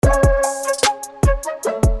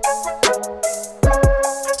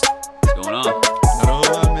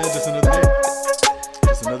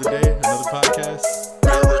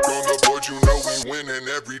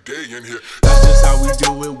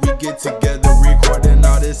recording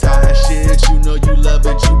all this high shit. You know you love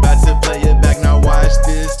it, you about to play it back. Now watch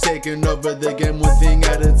this, taking over the game one thing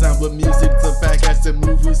at a time. With music to podcast and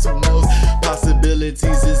movies, who knows?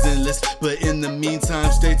 Possibilities is endless, but in the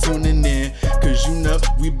meantime, stay tuning in. Cause you know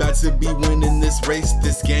we about to be winning this race,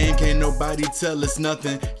 this game. Can't nobody tell us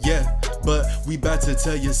nothing, yeah. But we about to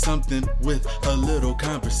tell you something with a little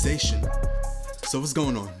conversation. So what's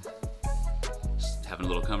going on? Just having a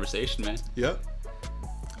little conversation, man. Yep.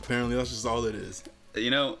 Apparently that's just all it is.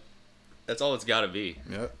 You know, that's all it's gotta be.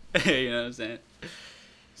 Yep. You know what I'm saying?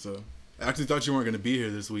 So, I actually thought you weren't going to be here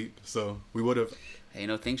this week, so we would have... Hey, you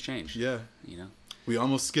know, things change. Yeah. You know? We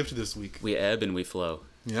almost skipped this week. We ebb and we flow.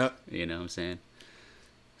 Yep. You know what I'm saying?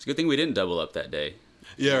 It's a good thing we didn't double up that day.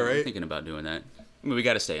 Yeah, We're right? thinking about doing that. I mean, we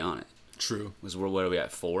gotta stay on it. True. What are we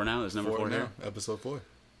at? 4 now? Is number 4 now? Episode 4.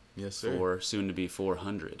 Yes, sir. 4, soon to be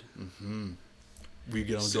 400. Mm-hmm. We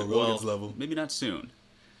get on Joe Rogan's level. Maybe not soon.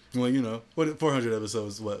 Well, you know, 400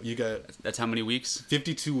 episodes, what? You got... That's how many weeks?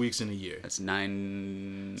 52 weeks in a year. That's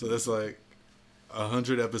 9... So that's like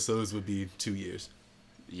 100 episodes would be 2 years.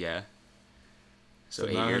 Yeah. So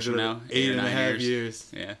 8 900 years from now? 8.5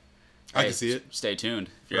 years. Yeah. I can see it. Stay tuned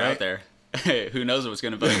if you're Right? out there. Hey, who knows what's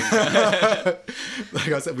going to bug you? Like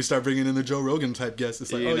I said, we start bringing in the Joe Rogan type guests.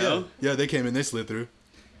 It's like, You know? yeah, they came in, they slid through.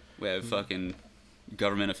 We have fucking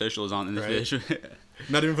government officials on this Right. bitch.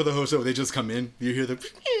 Not even for the whole show. They just come in. You hear the...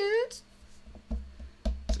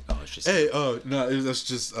 Oh, it's just... Hey, no, that's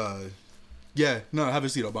just, yeah, no, have a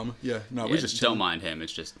seat, Obama. Yeah, no, Yeah, we just don't chilling. mind him.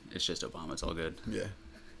 It's just Obama. It's all good. Yeah.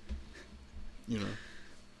 You know,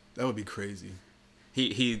 that would be crazy.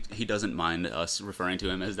 He doesn't mind us referring to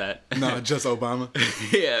him as that. No, just Obama.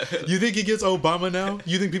 Yeah. You think he gets Obama now?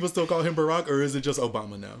 You think people still call him Barack, or is it just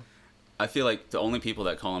Obama now? I feel like the only people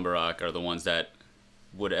that call him Barack are the ones that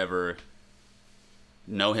would ever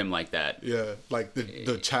know him like that. Yeah, like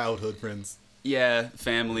the childhood friends. Yeah,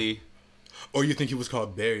 family. Or you think he was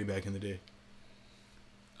called Barry back in the day?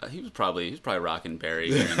 He was probably rocking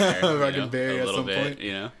Barry here and there. Rocking Barry a at little some bit, point.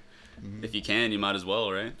 you know. If you can, you might as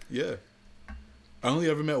well, right? Yeah. I only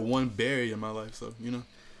ever met one Barry in my life, so you know.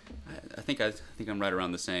 I think I'm right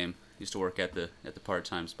around the same. Used to work at the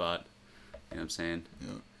part-time spot. You know what I'm saying?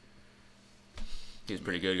 Yeah. He was a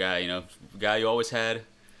pretty good guy, you know. Guy you always had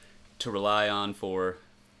to rely on for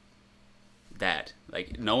that.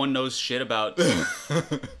 Like, no one knows shit about...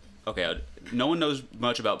 Okay, no one knows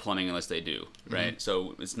much about plumbing unless they do, right?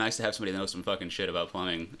 So it's nice to have somebody that knows some fucking shit about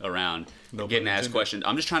plumbing around. No Getting pun asked intended. questions.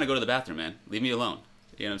 I'm just trying to go to the bathroom, man. Leave me alone.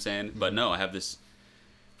 You know what I'm saying? But no, I have this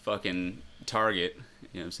fucking target.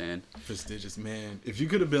 You know what I'm saying? Prestigious, man. If you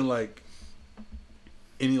could have been like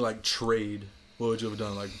any like trade, what would you have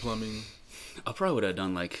done? Like plumbing? I probably would have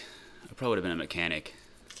been a mechanic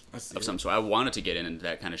I see of it. some sort. I wanted to get into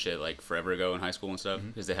that kind of shit like forever ago in high school and stuff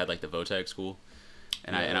because they had like the Votech school.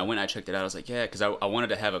 And I checked it out. I was like, yeah, because I wanted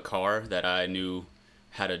to have a car that I knew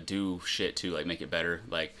how to do shit to, like, make it better.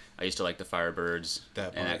 Like, I used to like the Firebirds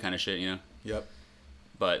and that kind of shit, you know? Yep.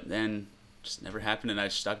 But then just never happened, and I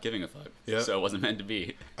stopped giving a fuck. Yep. So it wasn't meant to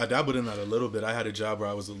be. I dabbled in that a little bit. I had a job where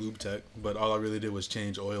I was a lube tech, but all I really did was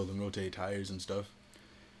change oil and rotate tires and stuff.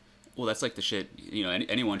 Well, that's like the shit, you know,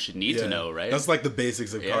 anyone should need to know, right? That's like the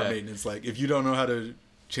basics of car Yeah. maintenance. Like, if you don't know how to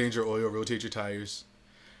change your oil, rotate your tires.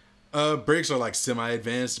 Brakes are like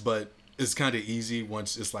semi-advanced, but it's kind of easy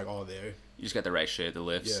once it's like all there. You just got the right shit, the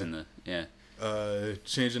lifts Yeah. and the, yeah.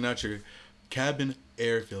 Changing out your cabin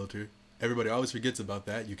air filter. Everybody always forgets about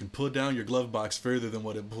that. You can pull down your glove box further than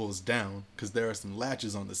what it pulls down because there are some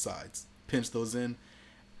latches on the sides. Pinch those in,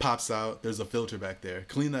 pops out. There's a filter back there.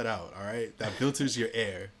 Clean that out, all right? That filters your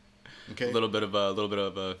air. Okay. A little bit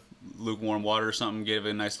of lukewarm water or something. Give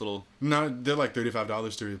it a nice little. No, they're like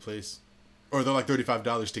 $35 to replace, or they're like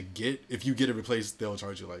 $35 to get. If you get it replaced, they'll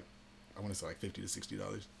charge you like, I want to say like $50 to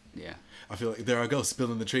 $60. Yeah. I feel like there I go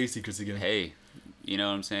spilling the trade secrets again. Hey, you know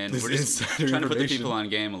what I'm saying? This We're just insider trying to put the information. people on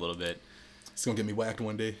game a little bit. It's gonna get me whacked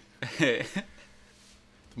one day. The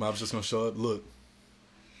mob's just gonna show up. Look,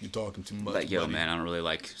 you talking too much. Like, yo, buddy. man, I don't really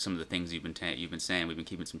like some of the things you've been saying. We've been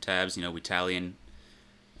keeping some tabs. You know, we tallying,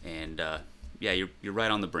 and yeah, you're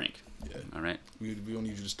right on the brink. Yeah. All right. We don't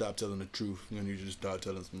need you to stop telling the truth. We need you to start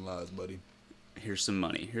telling some lies, buddy. Here's some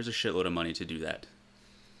money. Here's a shitload of money to do that.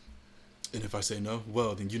 And if I say no,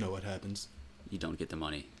 well, then you know what happens. You don't get the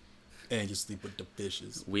money. And you sleep with the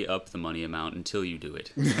fishes. We up the money amount until you do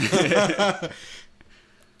it.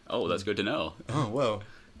 Oh, that's good to know. Oh, well.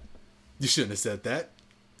 You shouldn't have said that.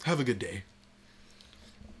 Have a good day.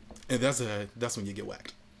 And that's when you get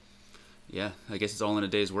whacked. Yeah, I guess it's all in a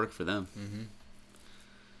day's work for them. Mm-hmm.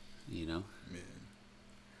 You know? Man.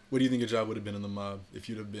 What do you think your job would have been in the mob if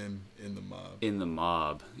you'd have been in the mob? In the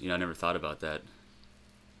mob, you know, I never thought about that.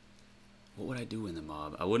 What would I do in the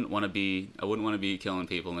mob? I wouldn't want to be killing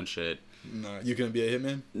people and shit. Nah, you couldn't be a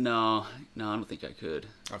hitman? No, I don't think I could.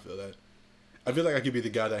 I feel that. I feel like I could be the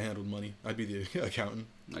guy that handled money. I'd be the accountant.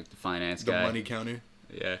 Like the finance the guy. The money counter.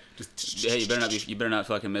 Yeah. Just yeah, you better not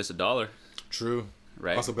fucking miss $1. True.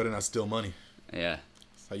 Right. Also better not steal money. Yeah.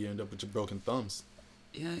 That's how you end up with your broken thumbs.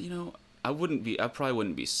 Yeah, you know, I probably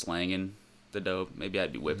wouldn't be slanging the dope. Maybe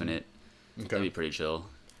I'd be whipping it. Okay. That'd be pretty chill.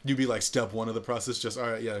 You'd be like step one of the process, just all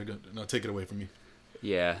right, yeah, no, take it away from me.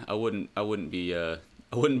 Yeah, I wouldn't be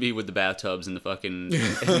with the bathtubs and the fucking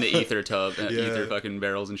and the ether tub, ether fucking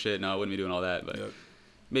barrels and shit. No, I wouldn't be doing all that. But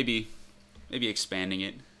maybe expanding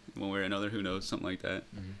it one way or another. Who knows? Something like that.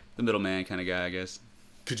 Mm-hmm. The middleman kind of guy, I guess.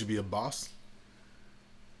 Could you be a boss?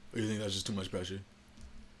 Or you think that's just too much pressure?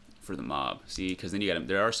 For the mob, see, because then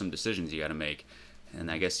there are some decisions you got to make, and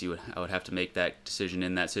I guess I would have to make that decision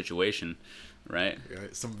in that situation. Right?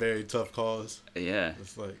 Some very tough calls. Yeah.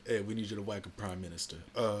 It's like, hey, we need you to whack a prime minister.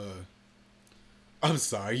 I'm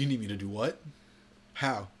sorry, you need me to do what?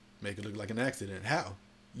 How? Make it look like an accident. How?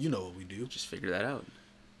 You know what we do. Just figure that out.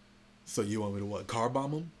 So you want me to what? Car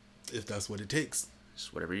bomb him? If that's what it takes.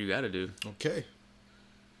 Just whatever you got to do. Okay.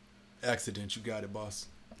 Accident, you got it, boss.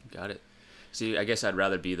 Got it. See, I guess I'd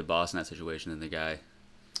rather be the boss in that situation than the guy.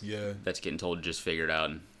 Yeah. That's getting told to just figure it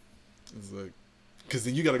out. It's like, because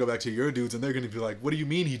then you got to go back to your dudes, and they're going to be like, what do you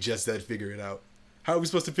mean he just said figure it out? How are we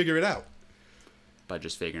supposed to figure it out? By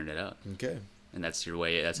just figuring it out. Okay. And that's your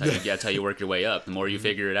way. That's how you work your way up. The more you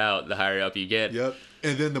figure it out, the higher up you get. Yep.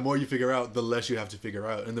 And then the more you figure out, the less you have to figure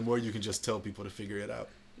out, and the more you can just tell people to figure it out.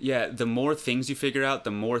 Yeah, the more things you figure out,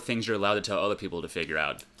 the more things you're allowed to tell other people to figure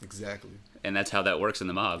out. Exactly. And that's how that works in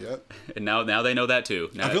the mob. Yep. And now they know that too.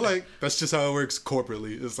 Now, I feel like that's just how it works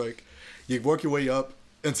corporately. It's like you work your way up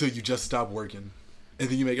until you just stop working, and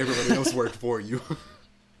then you make everybody else work for you.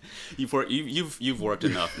 You've worked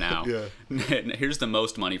enough now. Yeah. Here's the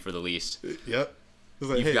most money for the least. Yep. It's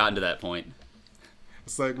like, You've gotten to that point.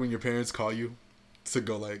 It's like when your parents call you to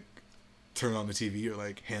go like turn on the TV or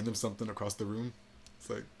like hand them something across the room. It's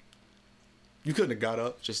like you couldn't have got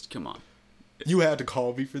up. Just come on. You had to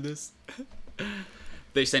call me for this.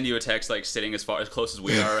 They send you a text like sitting as close as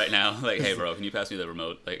we are right now. Like, hey bro, can you pass me the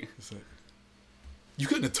remote? Like, it's like you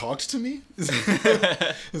couldn't have talked to me.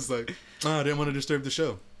 It's like, I didn't want to disturb the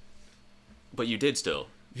show. But you did still.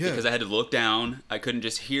 Yeah. Because I had to look down. I couldn't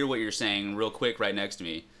just hear what you're saying real quick right next to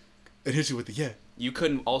me. It hit you with the yeah. You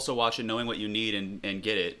couldn't also watch it knowing what you need and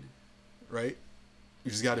get it. Right?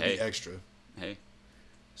 You just got to be extra. Hey.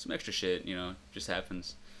 Some extra shit, just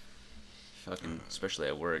happens. Fucking, especially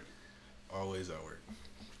at work. Always at work.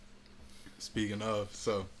 Speaking of,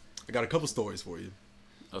 so I got a couple stories for you.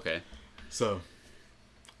 Okay. So,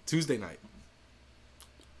 Tuesday night.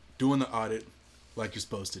 Doing the audit like you're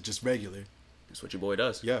supposed to, just regular. That's what your boy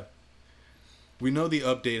does. Yeah. We know the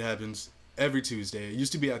update happens every Tuesday. It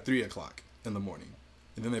used to be at 3 o'clock in the morning.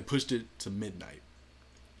 And then they pushed it to midnight.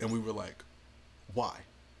 And we were like, why?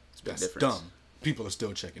 That's dumb. People are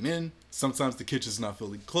still checking in. Sometimes the kitchen's not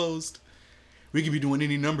fully closed. We could be doing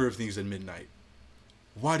any number of things at midnight.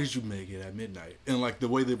 Why did you make it at midnight? And like the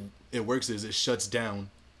way that it works is it shuts down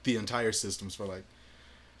the entire systems for like,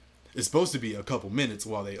 it's supposed to be a couple minutes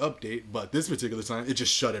while they update, but this particular time, it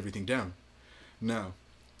just shut everything down. Now,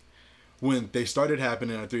 when they started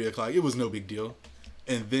happening at 3 o'clock, it was no big deal.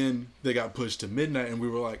 And then they got pushed to midnight, and we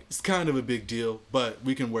were like, it's kind of a big deal, but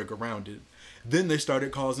we can work around it. Then they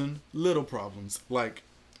started causing little problems, like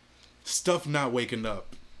stuff not waking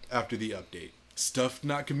up after the update, stuff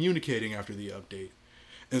not communicating after the update.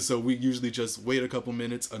 And so we usually just wait a couple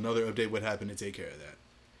minutes, another update would happen to take care of that.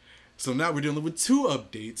 So now we're dealing with 2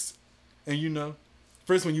 updates. And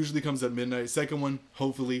first one usually comes at midnight. Second one,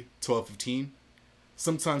 hopefully 12:15.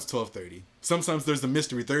 Sometimes 12:30. Sometimes there's the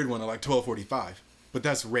mystery third one at like 12:45. But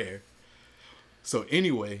that's rare. So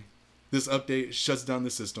anyway, this update shuts down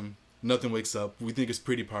the system. Nothing wakes up. We think it's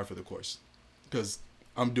pretty par for the course. Because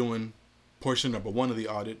I'm doing portion number 1 of the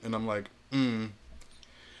audit. And I'm like,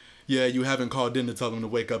 yeah, you haven't called in to tell them to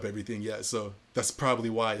wake up everything yet. So that's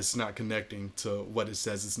probably why it's not connecting to what it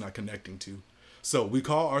says it's not connecting to. So we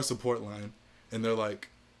call our support line, and they're like,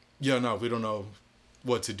 yeah, no, we don't know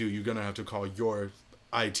what to do. You're going to have to call your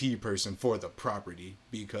IT person for the property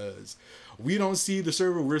because we don't see the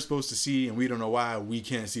server we're supposed to see, and we don't know why we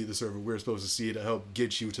can't see the server we're supposed to see to help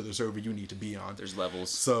get you to the server you need to be on. There's levels.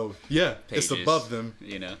 So, yeah, pages, it's above them.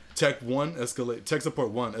 Tech support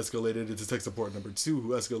 1 escalated it to tech support number 2, who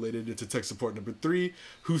escalated it to tech support number 3,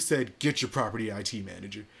 who said, get your property IT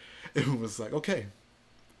manager. It was like, okay.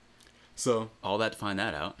 So all that to find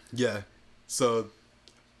that out. yeah. So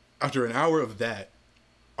after an hour of that,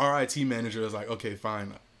 our IT manager is like, okay,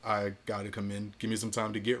 fine. I got to come in. Give me some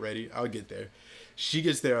time to get ready. I'll get there. She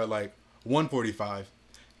gets there at like 1:45.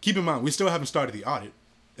 Keep in mind, we still haven't started the audit.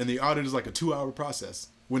 And the audit is like a 2-hour process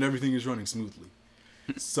when everything is running smoothly.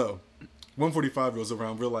 So 1:45 rolls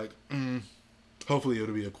around. We're like, hopefully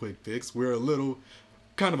it'll be a quick fix. We're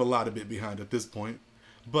kind of a lot of bit behind at this point.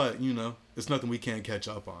 But, it's nothing we can't catch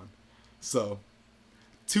up on. So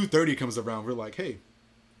 2:30 comes around. We're like, hey,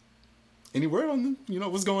 any word on,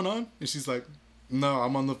 what's going on? And she's like, no,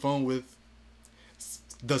 I'm on the phone with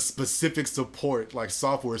the specific support, like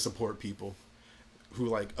software support people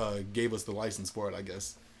who gave us the license for it, I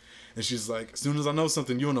guess. And she's like, as soon as I know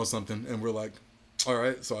something, you'll know something. And we're like, all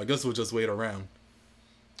right, so I guess we'll just wait around.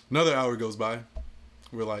 Another hour goes by.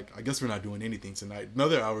 We're like, I guess we're not doing anything tonight.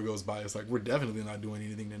 Another hour goes by. It's like, we're definitely not doing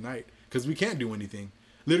anything tonight because we can't do anything.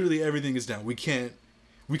 Literally everything is down. We can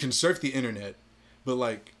surf the internet, but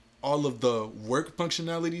like all of the work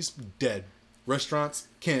functionalities, dead. Restaurants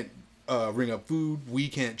can't ring up food. We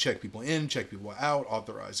can't check people in, check people out,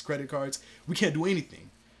 authorize credit cards. We can't do anything.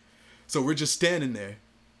 So we're just standing there,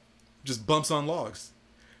 just bumps on logs.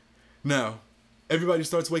 Now, everybody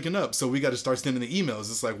starts waking up, so we got to start sending the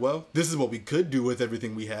emails. It's like, well, this is what we could do with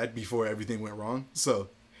everything we had before everything went wrong. So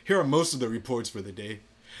here are most of the reports for the day.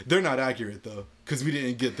 They're not accurate, though, because we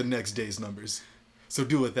didn't get the next day's numbers. So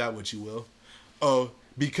do with that what you will. Oh,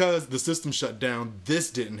 because the system shut down,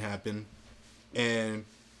 this didn't happen, and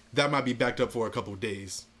that might be backed up for a couple of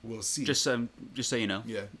days. We'll see. Just so you know.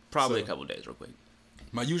 Yeah. Probably a couple of days real quick.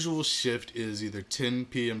 My usual shift is either 10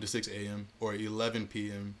 p.m. to 6 a.m. or 11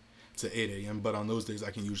 p.m. to 8 a.m. But on those days,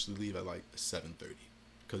 I can usually leave at like 7:30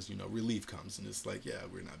 because, relief comes and it's like, yeah,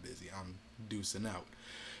 we're not busy. I'm deucing out.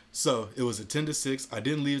 So it was a 10 to 6. I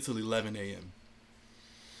didn't leave till 11 a.m.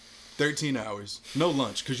 13 hours. No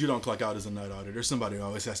lunch because you don't clock out as a night auditor. Somebody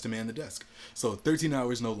always has to man the desk. So 13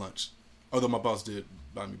 hours, no lunch. Although my boss did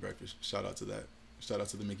buy me breakfast. Shout out to that. Shout out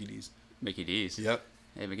to the Mickey D's. Mickey D's? Yep.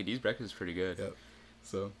 Hey, Mickey D's breakfast is pretty good. Yep.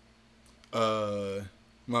 So,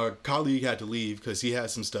 my colleague had to leave because he had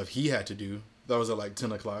some stuff he had to do. That was at like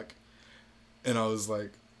 10 o'clock. And I was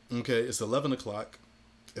like, okay, it's 11 o'clock.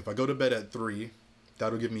 If I go to bed at 3,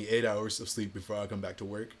 that'll give me 8 hours of sleep before I come back to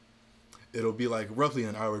work. It'll be like roughly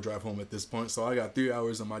an hour drive home at this point. So I got 3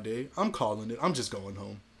 hours of my day. I'm calling it. I'm just going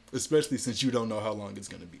home. Especially since you don't know how long it's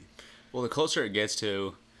going to be. Well, the closer it gets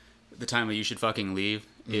to the time that you should fucking leave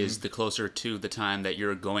is the closer to the time that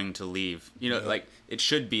you're going to leave. Like, it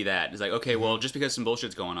should be that. It's like, okay, well, just because some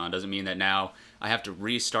bullshit's going on doesn't mean that now I have to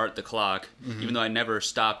restart the clock, even though I never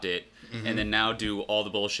stopped it, and then now do all the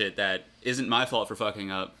bullshit that isn't my fault for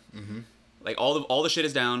fucking up. Like, all the shit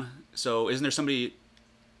is down, so isn't there somebody...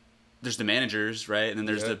 There's the managers, right? And then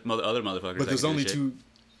there's the other motherfuckers. But there's only two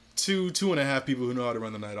and a half people who know how to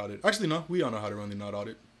run the night audit. Actually, no, we all know how to run the night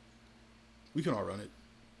audit. We can all run it.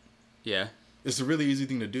 Yeah. It's a really easy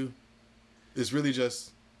thing to do. It's really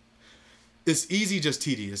just... It's easy, just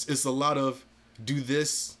tedious. It's a lot of do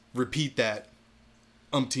this, repeat that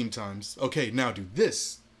umpteen times. Okay, now do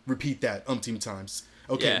this, repeat that umpteen times.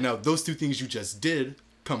 Okay, now those two things you just did,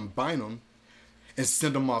 combine them and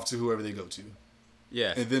send them off to whoever they go to.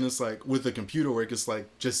 Yeah. And then it's like, with the computer work, it's like,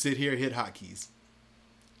 just sit here, hit hotkeys.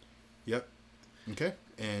 Yep. Okay.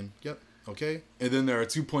 And yep. Okay. And then there are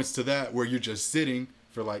 2 points to that where you're just sitting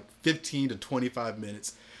for like 15 to 25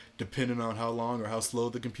 minutes, depending on how long or how slow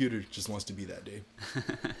the computer just wants to be that day.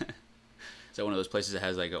 Is that one of those places that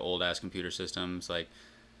has like an old ass computer system? It's like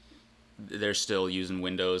they're still using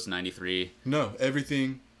Windows 93. No,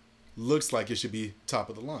 everything looks like it should be top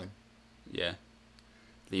of the line. Yeah.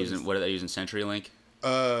 What are they using? CenturyLink?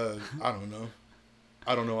 I don't know.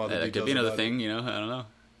 I don't know all the details. That could be another thing, I don't know.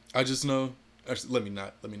 I just know. Actually, let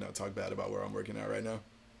me not talk bad about where I'm working at right now.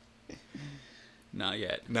 Not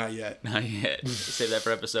yet. Not yet. Not yet. Save that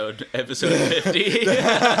for episode 50.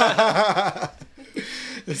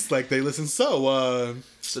 It's like they listen. So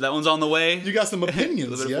that one's on the way. You got some opinions.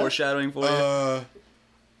 A little bit of foreshadowing for you.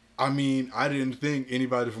 I mean, I didn't think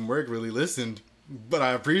anybody from work really listened, but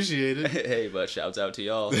I appreciate it. Hey, but shouts out to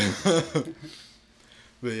y'all.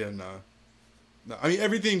 But yeah, no. I mean,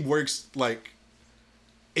 everything works like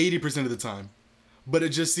 80% of the time, but it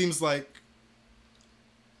just seems like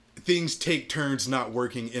things take turns not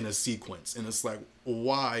working in a sequence, and it's like,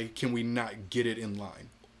 why can we not get it in line?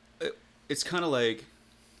 It's kind of like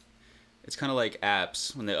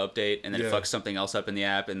apps when they update and then it fucks something else up in the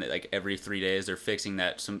app, and like every 3 days they're fixing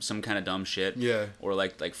that some kind of dumb shit. Yeah. Or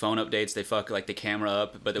like phone updates, they fuck like the camera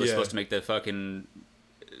up, but they were supposed to make the fucking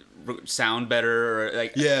sound better, or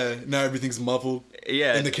like Yeah, now everything's muffled.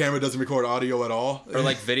 Yeah. And the camera doesn't record audio at all. Or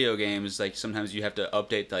like video games, like sometimes you have to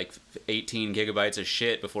update like 18 gigabytes of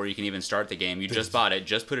shit before you can even start the game. You just bought it,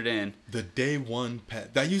 just put it in. The day one patch.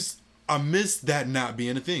 I miss that not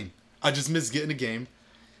being a thing. I just miss getting a game,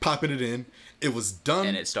 popping it in. It was done.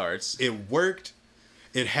 And it starts. It worked.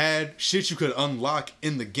 It had shit you could unlock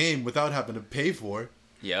in the game without having to pay for.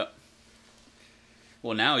 Yep.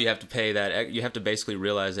 Well, now you have to pay that. You have to basically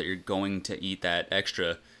realize that you're going to eat that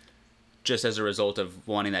extra just as a result of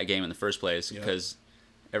wanting that game in the first place, because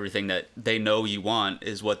everything that they know you want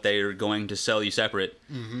is what they're going to sell you separate,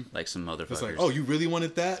 like some motherfuckers. It's like, oh, you really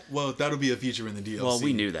wanted that? Well, that'll be a feature in the DLC. Well,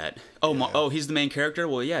 we knew that. Oh, he's the main character?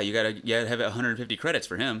 Well, yeah, you gotta have 150 credits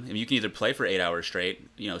for him. I mean, you can either play for 8 hours straight,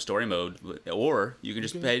 story mode, or you can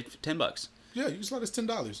just pay $10. Yeah, you can slide us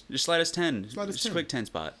 $10. Just slide us 10. Slide us just 10. Quick 10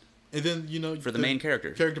 spot. And then, for the main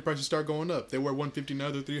character. Character prices start going up. They were $150, now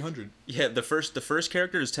they're $300. Yeah, the first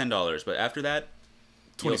character is $10, but after that,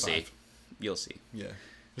 $25. You'll see. Yeah.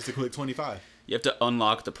 Just a quick $25. You have to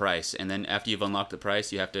unlock the price, and then after you've unlocked the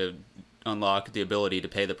price, you have to unlock the ability to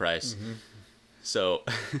pay the price. So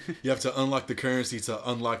you have to unlock the currency to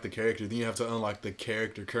unlock the character. Then you have to unlock the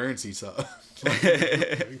character currency to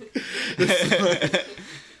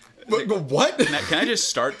what? Can I just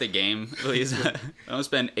start the game, please? I don't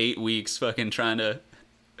spend 8 weeks fucking trying to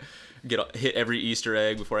hit every Easter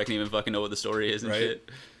egg before I can even fucking know what the story is and shit.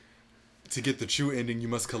 To get the true ending, you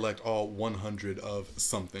must collect all 100 of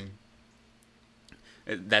something.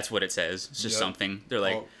 That's what it says. It's just something. They're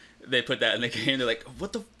like, they put that in the game. They're like,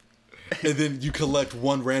 what the? And then you collect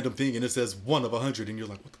one random thing, and it says 1 of 100, and you're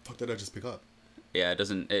like, what the fuck did I just pick up? Yeah, it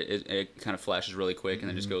doesn't. It kind of flashes really quick and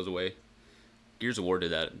then just goes away. Gears of War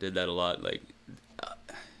did that a lot. Like,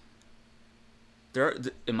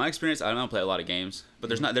 in my experience, I don't play a lot of games, but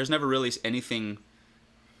there's never really anything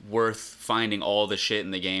worth finding all the shit in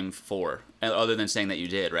the game for, other than saying that you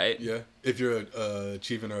did, right? Yeah. If you're a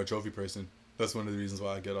achievement or a trophy person, that's one of the reasons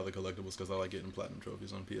why I get all the collectibles, because I like getting platinum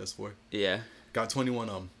trophies on PS4. Yeah. Got 21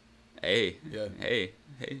 of them. Hey. Yeah. Hey.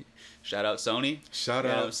 Shout out Sony. Shout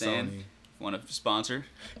out Sony. Want to sponsor?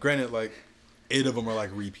 Granted, like 8 of them are like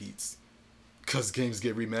repeats, because games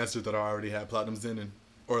get remastered that I already had platinums in,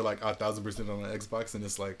 or like 1,000% on the Xbox, and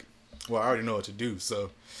it's like, well, I already know what to do, so.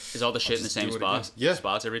 Is all the shit in the same spots? Yeah.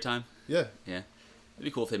 Spots every time? Yeah. Yeah. It'd be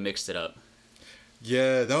cool if they mixed it up.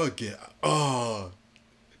 Yeah, that would get.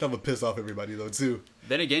 That would piss off everybody though too.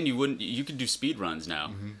 Then again, you could do speed runs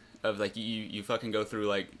now. Of like you fucking go through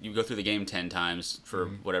the game 10 times for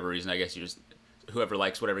whatever reason. I guess you just, whoever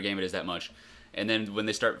likes whatever game it is that much, and then when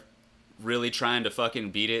they start really trying to fucking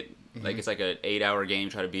beat it, like it's like an 8-hour game,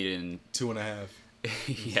 try to beat it in 2.5.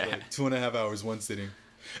 Yeah, like 2.5 hours, one sitting.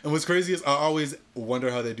 And what's crazy is I always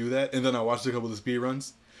wonder how they do that, and then I watched a couple of speed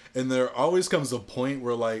runs, and there always comes a point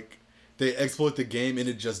where like they exploit the game and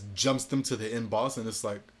it just jumps them to the end boss, and it's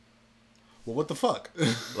like, well, what the fuck?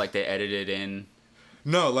 Like they edited in.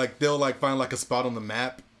 No, like they'll like find like a spot on the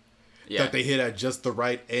map that they hit at just the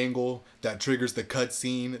right angle that triggers the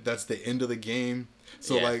cutscene. That's the end of the game.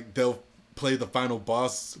 So like they'll play the final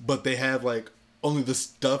boss, but they have like only the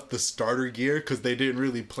starter gear, because they didn't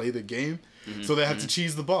really play the game. So they have to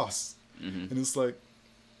cheese the boss. And it's like,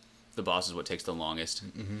 the boss is what takes the longest.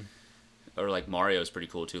 Or like Mario's pretty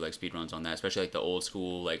cool too, like speedruns on that, especially like the old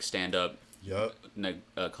school like stand up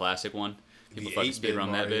classic one. People fucking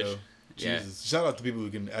speedrun that bitch. Jesus. Shout out to people who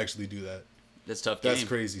can actually do that. That's tough. That's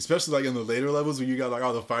crazy, especially like in the later levels when you got like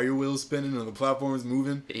all the fire wheels spinning and the platforms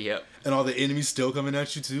moving. Yep. And all the enemies still coming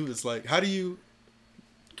at you too. It's like, how do you?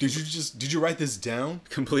 Did you write this down?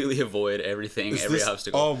 Completely avoid everything, Is every this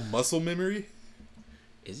obstacle. all muscle memory?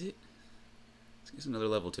 Is it? There's another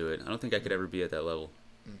level to it. I don't think I could ever be at that level.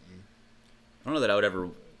 I don't know that I would ever.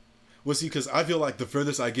 Well, see, because I feel like the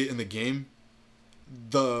furthest I get in the game,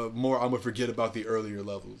 the more I'm gonna forget about the earlier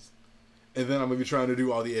levels, and then I'm gonna be trying to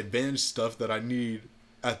do all the advanced stuff that I need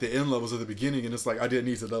at the end levels at the beginning, and it's like I didn't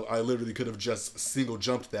need to. I literally could have just single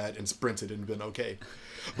jumped that and sprinted and been okay.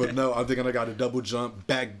 But no, I'm thinking I got to double jump,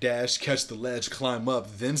 back dash, catch the ledge, climb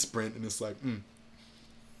up, then sprint, and it's like,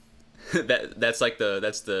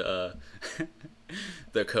 that's the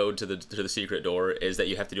the code to the secret door, is that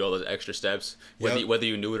you have to do all those extra steps. Whether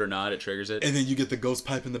you knew it or not, it triggers it. And then you get the ghost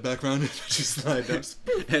pipe in the background and you slide down.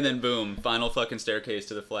 And then boom, final fucking staircase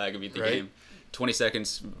to the flag and beat the game. 20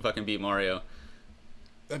 seconds, fucking beat Mario.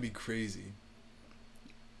 That'd be crazy.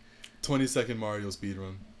 20-second Mario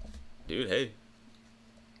speedrun. Dude, hey,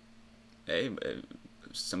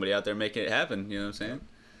 somebody out there making it happen, you know what I'm saying?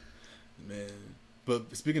 Man.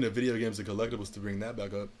 But speaking of video games and collectibles, to bring that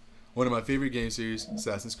back up, one of my favorite game series,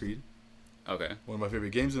 Assassin's Creed. Okay. One of my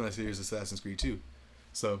favorite games in that series is Assassin's Creed 2.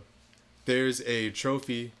 So there's a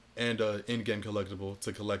trophy and a in-game collectible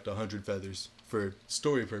to collect 100 feathers for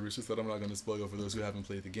story purposes that I'm not going to spoil for those who haven't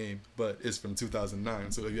played the game. But it's from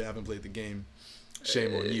 2009, so if you haven't played the game,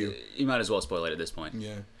 shame on you. You might as well spoil it at this point.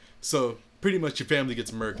 Yeah. So pretty much your family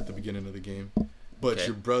gets murked at the beginning of the game. But Okay.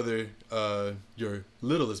 your brother, your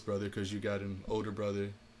littlest brother, because you got an older brother,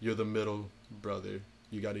 you're the middle brother,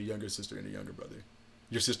 you got a younger sister and a younger brother.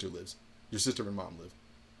 Your sister lives. Your sister and mom live.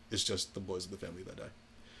 It's just the boys of the family that die.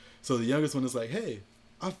 So the youngest one is like, hey,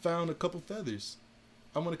 I found a couple feathers.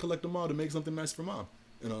 I want to collect them all to make something nice for mom.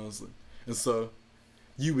 And honestly. And so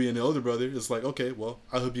you being the older brother, it's like, okay, well,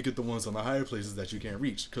 I hope you get the ones on the higher places that you can't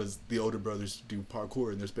reach, because the older brothers do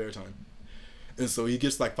parkour in their spare time. And so he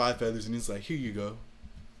gets like 5 feathers and he's like, here you go.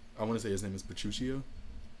 I want to say his name is Petruchio.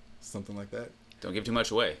 Something like that. Don't give too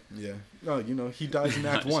much away. Yeah. No, you know, he dies in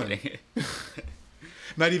Act No, I'm 1. just kidding.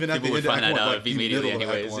 Not even at People the would end of find Act that 1. out Like the immediately middle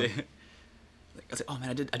of Act anyways. 1. I was like, oh man,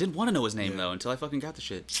 I didn't want to know his name though until I fucking got the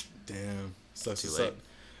shit. Damn. Sucks Too to late. suck.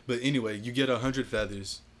 But anyway, you get 100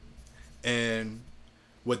 feathers. And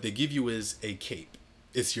what they give you is a cape.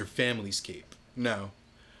 It's your family's cape. Now,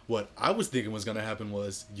 what I was thinking was going to happen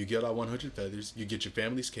was you get all 100 feathers, you get your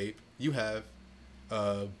family's cape, you have,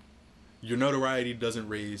 your notoriety doesn't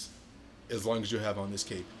raise as long as you have on this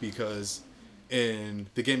cape, because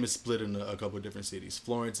the game is split into a couple of different cities.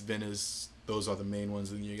 Florence, Venice, those are the main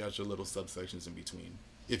ones, and you got your little subsections in between.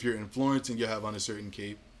 If you're in Florence and you have on a certain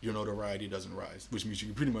cape, your notoriety doesn't rise, which means you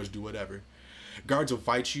can pretty much do whatever. Guards will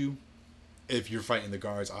fight you if you're fighting the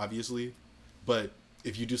guards, obviously, but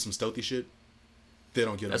if you do some stealthy shit, they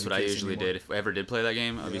don't get That's on what your I case usually anymore. did. If I ever did play that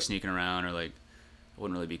game, I'd be Yep. sneaking around, or like I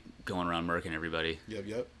wouldn't really be going around murking everybody.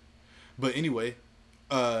 Yep. But anyway,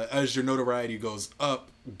 as your notoriety goes up,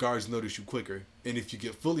 guards notice you quicker. And if you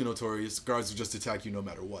get fully notorious, guards will just attack you no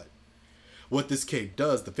matter what. What this cape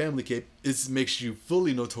does, the family cape, is makes you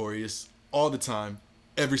fully notorious all the time,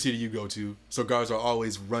 every city you go to. So guards are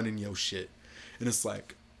always running your shit. And it's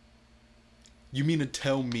like, you mean to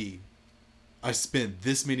tell me I spent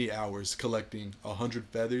this many hours collecting 100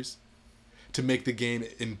 feathers to make the game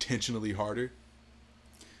intentionally harder?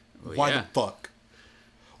 Well, Why yeah. the fuck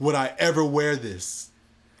would I ever wear this?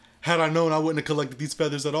 Had I known, I wouldn't have collected these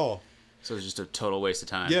feathers at all. So it's just a total waste of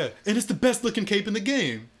time. Yeah, and it's the best looking cape in the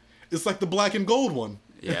game. It's like the black and gold one.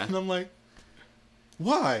 Yeah. And I'm like,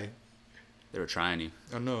 why? They were trying you.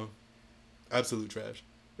 I know. Absolute trash.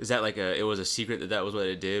 Is that like it was a secret that was what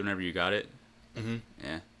it did whenever you got it? Mm-hmm.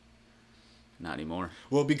 Yeah. Not anymore.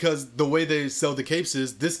 Well, because the way they sell the capes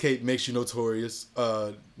is this cape makes you notorious,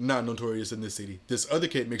 not notorious in this city. This other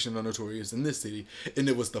cape makes you not notorious in this city. And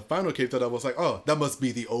it was the final cape that I was like, oh, that must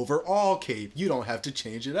be the overall cape. You don't have to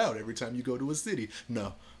change it out every time you go to a city.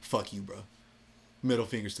 No, fuck you, bro. Middle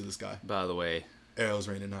fingers to the sky. By the way, Arrows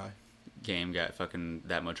raining high. game got fucking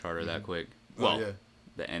that much harder that quick. Oh, Well,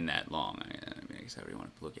 yeah. and that long. I mean, I guess however you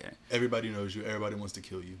want to look at it. Everybody knows you. Everybody wants to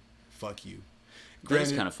kill you. Fuck you. That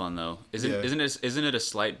is kind of fun though. Yeah. Isn't it a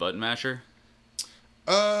slight button masher?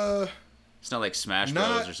 Uh, It's not like Smash Bros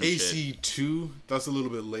not or some shit. AC2. That's a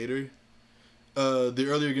little bit later. The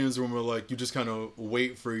earlier games were more like you just kind of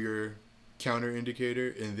wait for your counter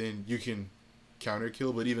indicator and then you can counter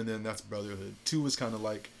kill. But even then, that's Brotherhood. 2 was kind of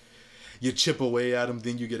like you chip away at them,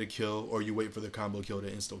 then you get a kill, or you wait for the combo kill to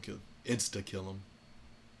insta kill them.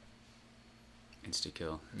 Insta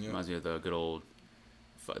kill. Yeah. Reminds me of the good old,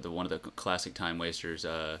 one of the classic time wasters,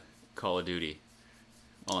 Call of Duty,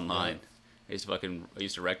 online. Yeah. I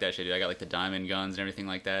used to wreck that shit, dude. I got like the diamond guns and everything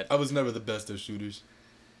like that. I was never the best at shooters.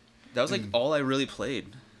 That was like all I really played,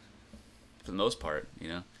 for the most part. You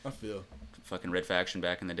know, I feel. fucking Red Faction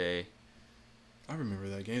back in the day. I remember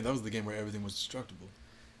that game. That was the game where everything was destructible.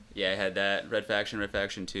 Yeah, I had that Red Faction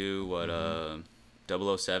 2. What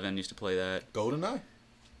 007 used to play that. GoldenEye?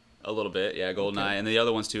 A little bit, yeah, GoldenEye, Okay. and the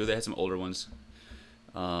other ones too. They had some older ones.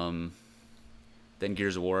 Then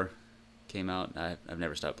Gears of War came out. I've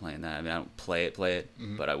never stopped playing that. I mean, I don't play it,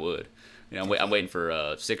 but I would. You know, I'm waiting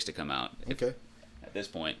for 6 to come out. Okay. At this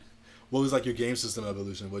point, What was like your game system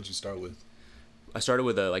evolution? What'd you start with? I started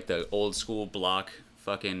with like the old school block,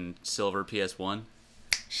 fucking silver PS1. You know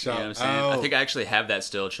Shout what I'm saying? out. I think I actually have that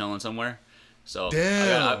still chilling somewhere. So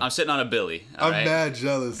Damn. I'm sitting on a Billy. I'm alright? mad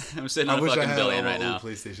jealous. I'm sitting I on a wish I fucking had billion all right my now. old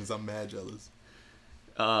PlayStations. I'm mad jealous.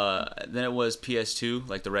 Then it was PS2,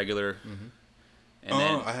 like the regular. And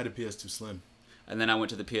then I had a PS2 Slim. And then I went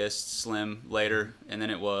to the PS Slim later, and then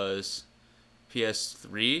it was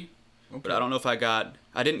PS3. But I don't know if I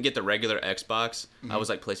didn't get the regular Xbox. I was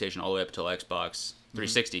like PlayStation all the way up until Xbox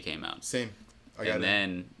 360 came out. Same. I got And it.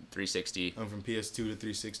 then 360. I'm from PS2 to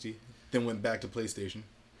 360. Then went back to PlayStation.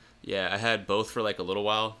 Yeah, I had both for like a little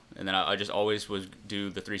while, and then I just always would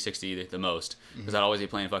do the 360 the most, because I'd always be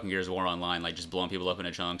playing fucking Gears of War online, like just blowing people up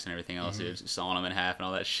into chunks and everything else, dude, sawing them in half and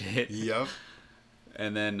all that shit. Yep.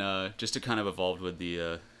 And then just to kind of evolved with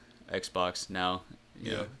the Xbox now.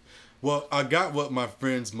 You know. Well, I got what my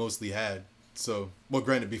friends mostly had. So, well,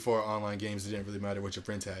 granted, before online games, it didn't really matter what your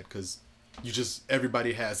friends had, because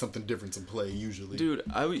everybody had something different to play usually. Dude,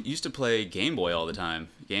 I used to play Game Boy all the time.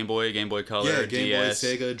 Game Boy Color, yeah, Game DS, Boy,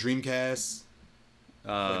 Sega, Dreamcast,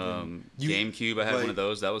 GameCube. I had one of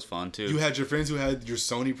those. That was fun too. You had your friends who had your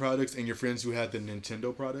Sony products, and your friends who had the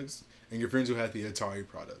Nintendo products, and your friends who had the Atari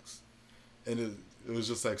products. And it was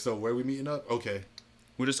just like, so where are we meeting up? Okay.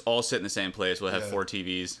 We'll just all sit in the same place. We'll have 4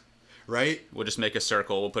 TVs. Right? We'll just make a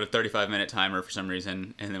circle. We'll put a 35-minute timer for some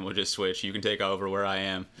reason, and then we'll just switch. You can take over where I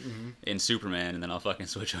am in Superman, and then I'll fucking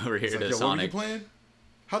switch over here to Sonic. What were you playing?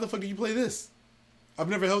 How the fuck did you play this? I've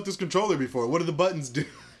never held this controller before. What do the buttons do?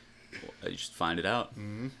 You just find it out.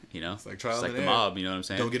 You know, it's like trial and the error. mob. You know what I'm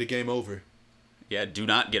saying? Don't get a game over. Yeah, do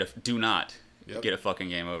not get a fucking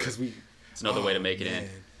game over. Because it's another way to make it in.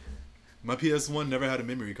 My PS1 never had a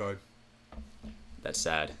memory card. That's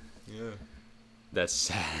sad. Yeah. That's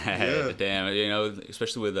sad. Yeah. Damn, you know,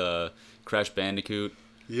 especially with Crash Bandicoot.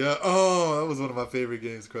 Yeah. Oh, that was one of my favorite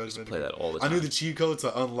games, Crash Bandicoot. Play that all the time. I knew the cheat code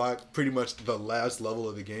to unlock pretty much the last level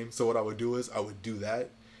of the game. So what I would do is I would do that,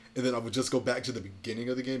 and then I would just go back to the beginning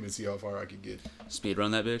of the game and see how far I could get. Speed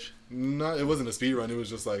run that bitch? No, it wasn't a speed run. It was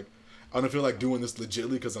just like, I don't feel like doing this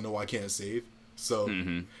legitly because I know I can't save. So,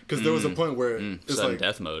 because there was a point where it's sudden like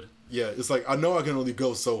death mode. Yeah, it's like I know I can only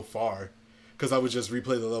go so far. Because I would just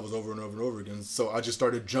replay the levels over and over and over again. So I just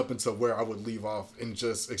started jumping to where I would leave off and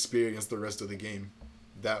just experience the rest of the game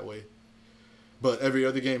that way. But every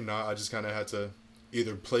other game, I just kind of had to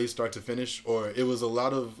either play start to finish, or it was a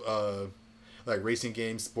lot of like racing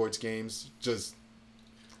games, sports games, just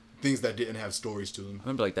things that didn't have stories to them. I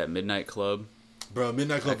remember like that Midnight Club. Bro,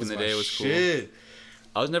 Midnight Club was my shit. Cool.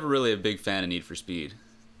 I was never really a big fan of Need for Speed.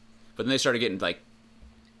 But then they started getting like,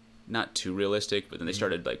 not too realistic, but then they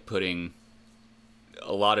started like putting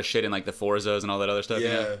a lot of shit in like the Forzas and all that other stuff. Yeah,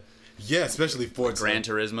 you know? Yeah, especially Forza. Gran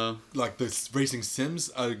Turismo. Like the racing sims,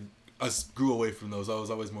 I grew away from those. I was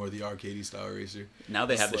always more the arcadey style racer. Now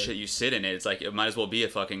they have the shit you sit in it. It's like it might as well be a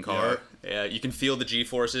fucking car. Yeah, you can feel the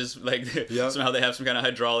G-forces. Like somehow they have some kind of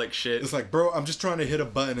hydraulic shit. It's like, bro, I'm just trying to hit a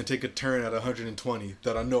button and take a turn at 120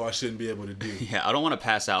 that I know I shouldn't be able to do. Yeah, I don't want to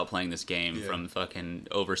pass out playing this game from fucking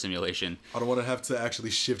over simulation. I don't want to have to actually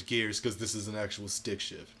shift gears because this is an actual stick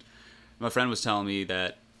shift. My friend was telling me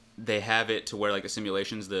that they have it to where like the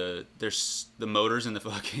simulations, the motors and the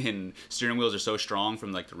fucking steering wheels are so strong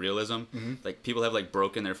from like the realism. Like people have like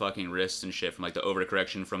broken their fucking wrists and shit from like the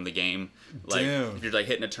overcorrection from the game. Like if you're like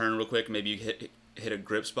hitting a turn real quick, maybe you hit a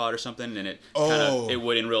grip spot or something, and it it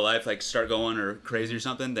would in real life like start going or crazy or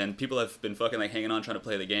something. Then people have been fucking like hanging on trying to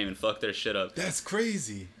play the game and fuck their shit up. That's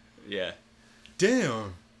crazy. Yeah.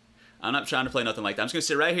 Damn. I'm not trying to play nothing like that. I'm just going to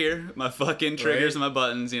sit right here, my fucking triggers and my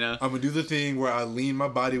buttons, you know. I'm going to do the thing where I lean my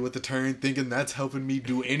body with the turn, thinking that's helping me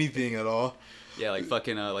do anything at all. Yeah, like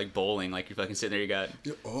fucking like bowling. Like you're fucking sitting there, you got...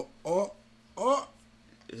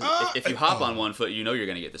 If you hop on one foot, you know you're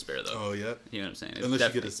going to get the spare, though. Oh, yeah. You know what I'm saying?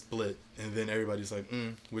 Unless you get a split, and then everybody's like,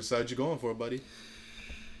 which side you going for, buddy?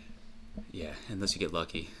 Yeah, unless you get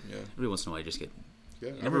lucky. Yeah. Every once in a while, you just get...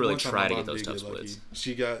 Yeah, you never really try to get those tough splits.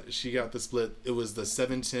 She got the split. It was the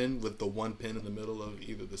 7-10 with the one pin in the middle of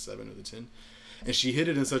either the 7 or the 10. And she hit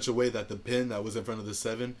it in such a way that the pin that was in front of the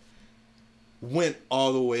 7 went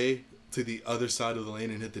all the way to the other side of the lane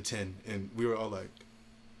and hit the 10. And we were all like,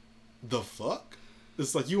 the fuck?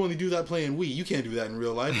 It's like, you only do that playing Wii. You can't do that in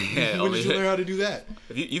real life. Yeah, when did you learn how to do that?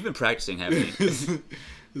 You've been practicing, haven't you?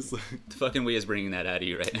 It's like, the fucking Wii is bringing that out of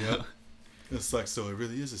you right now. It's like, so it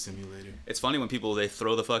really is a simulator. It's funny when people, they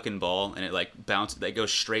throw the fucking ball and it like bounces, they go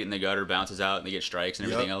straight in the gutter, bounces out, and they get strikes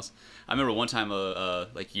and everything else. I remember one time,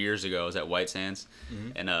 like years ago, I was at White Sands,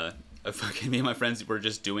 and fucking me and my friends were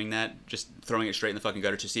just doing that, just throwing it straight in the fucking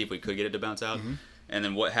gutter to see if we could get it to bounce out. And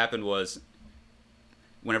then what happened was,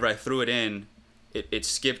 whenever I threw it in, it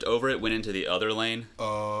skipped over it, went into the other lane,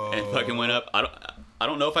 and fucking went up. I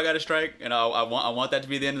don't know if I got a strike, and I want that to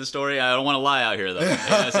be the end of the story. I don't want to lie out here, though. You know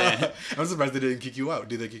what I'm saying? I'm surprised they didn't kick you out.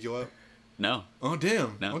 Did they kick you out? No. Oh,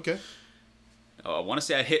 damn. No. Okay. Oh, I want to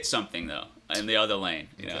say I hit something, though, in the other lane.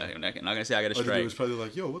 You know, I'm not going to say I got a strike. It was probably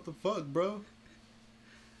like, yo, what the fuck, bro?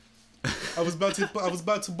 I was about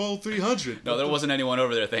to bowl 300. No, there wasn't anyone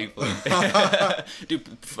over there, thankfully. Dude,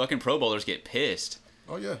 fucking Pro Bowlers get pissed.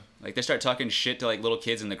 Oh, yeah. Like, they start talking shit to, like, little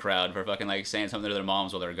kids in the crowd for fucking, like, saying something to their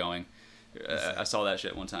moms while they're going. I saw that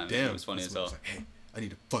shit one time. Damn. It was funny as hell. Like, hey, I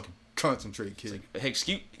need to fucking Concentrate, kid. Like,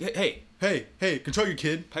 hey, Hey, control your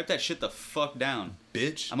kid, pipe that shit the fuck down.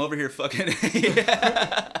 bitch. I'm over here fucking.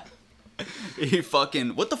 You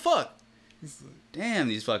fucking. What the fuck? Damn,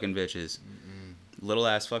 these fucking bitches. Little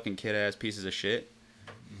ass fucking kid ass pieces of shit.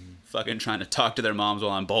 Fucking trying to talk to their moms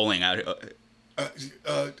while I'm bowling out here.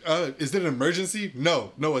 Is it an emergency?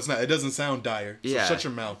 No, it's not. It doesn't sound dire. So Yeah. shut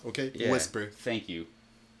your mouth, okay? Yeah, Whisper. Thank you.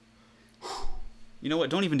 You know what?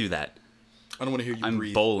 Don't even do that. I don't want to hear you I'm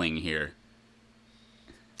breathe. bowling here.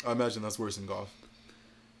 I imagine that's worse than golf.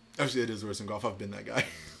 Actually, it is worse than golf. I've been that guy.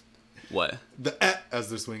 What? As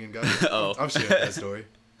they're swinging guy. Oh. I've shared that story.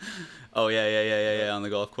 Oh, yeah, on the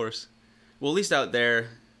golf course. Well, at least out there...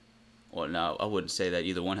 Well, no, I wouldn't say that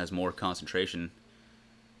either one has more concentration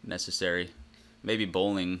necessary. Maybe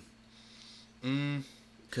bowling.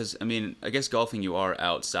 Because, I mean, I guess golfing you are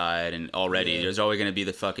outside and already. Yeah. There's always going to be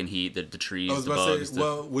the fucking heat, the trees, I was the about bugs. to say,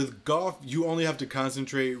 well, with golf, you only have to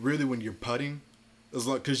concentrate really when you're putting.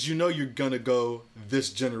 Because you know you're going to go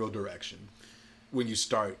this general direction when you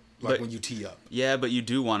start, when you tee up. Yeah, but you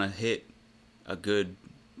do want to hit a good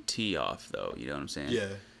tee off, though. You know what I'm saying? Yeah.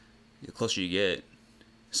 The closer you get.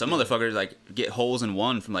 Some motherfuckers, like, get holes in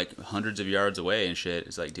one from, like, hundreds of yards away and shit.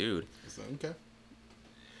 It's like, dude. It's like, okay.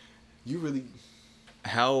 You really...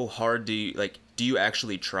 How hard do you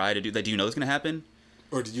actually try to do that? Do you know it's going to happen?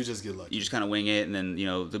 Or did you just get lucky? You just kind of wing it, and then,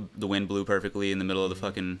 the wind blew perfectly in the middle of the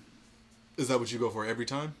fucking... Is that what you go for every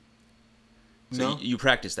time? So no? You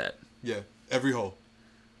practice that. Yeah. Every hole.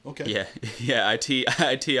 Okay. Yeah. I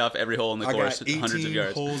tee off every hole in the course, got 18 hundreds of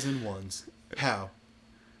yards. holes in ones. How?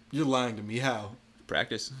 You're lying to me. How?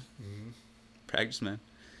 Practice. Practice, man.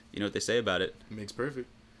 You know what they say about it. It makes perfect.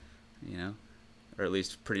 Or at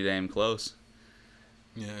least pretty damn close.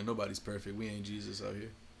 Yeah, nobody's perfect. We ain't Jesus out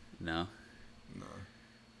here. No.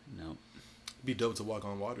 No. Be dope to walk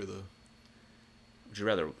on water though. Would you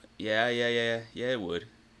rather? Yeah. It would.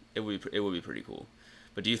 It would be pretty cool.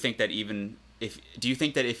 But do you think that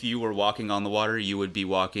if you were walking on the water, you would be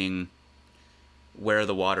walking where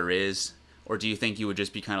the water is, or do you think you would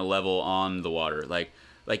just be kind of level on the water,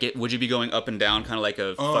 would you be going up and down, kind of like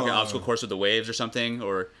a fucking obstacle course with the waves or something,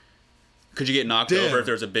 or could you get knocked over if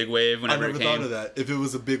there was a big wave whenever it came? I never thought of that. If it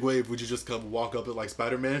was a big wave, would you just come walk up it like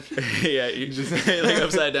Spider-Man? Yeah, you just like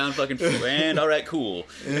upside down, fucking, and all right, cool.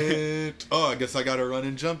 And I guess I gotta run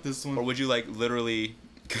and jump this one. Or would you like literally,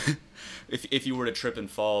 if you were to trip and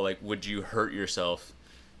fall, like would you hurt yourself?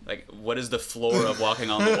 Like, what is the floor of walking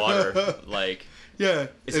on the water like? Yeah.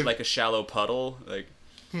 Is it like a shallow puddle? Like.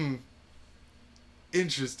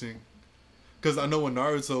 Interesting. Because I know in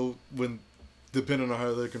Naruto, depending on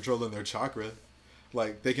how they're controlling their chakra,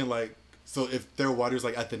 like they can so if their water's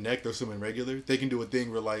like at the neck, they're swimming regular. They can do a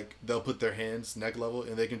thing where like they'll put their hands neck level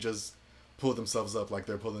and they can just pull themselves up like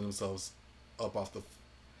they're pulling themselves up off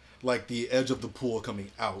the edge of the pool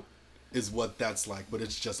coming out is what that's like, but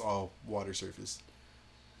it's just all water surface.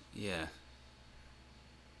 Yeah.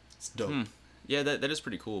 It's dope. Yeah, that is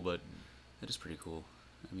pretty cool, but that is pretty cool.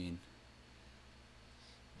 I mean,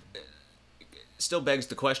 it still begs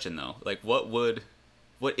the question though. Like, what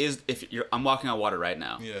is if I'm walking on water right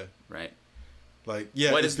now? Yeah. Right. Like,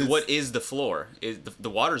 yeah. What is the floor? Is the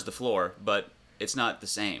water's the floor, but it's not the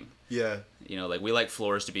same. Yeah. Like we like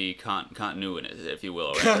floors to be continuity, if you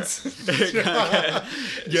will, right?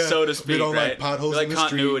 Yeah. So to speak. We don't right? like potholes we like in the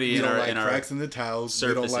continuity street. We don't in like our cracks in the towels.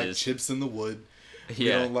 surfaces. We don't like chips in the wood.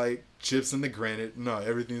 Yeah. We don't like chips in the granite. No,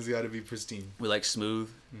 everything's got to be pristine. We like smooth,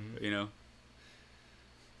 Yeah.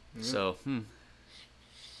 So, we'll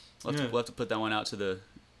have to put that one out to the...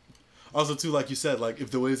 Also, too, like you said, like, if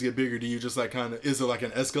the waves get bigger, do you just, like, kind of... Is it, like,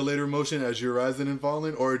 an escalator motion as you're rising and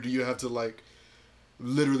falling? Or do you have to, like,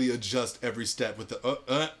 literally adjust every step with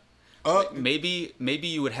the... Like, maybe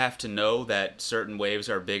you would have to know that certain waves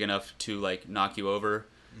are big enough to, like, knock you over.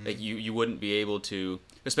 Like, you wouldn't be able to...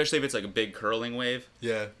 Especially if it's, like, a big curling wave.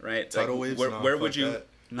 Yeah. Right? Tidal like, waves? Where would you... That.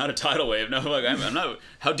 Not a tidal wave. No, like, I'm not...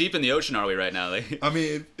 How deep in the ocean are we right now? Like, I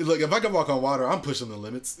mean, if I can walk on water, I'm pushing the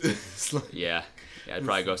limits. It's like, yeah, I'd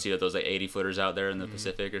probably go see those, like, 80-footers out there in the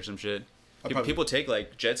Pacific or some shit. People take,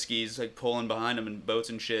 like, jet skis, like, pulling behind them and boats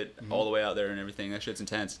and shit all the way out there and everything. That shit's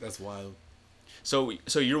intense. That's wild. So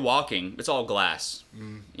you're walking. It's all glass.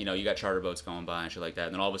 You got charter boats going by and shit like that.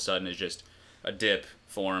 And then all of a sudden, it's just a dip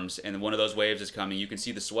forms, and one of those waves is coming. You can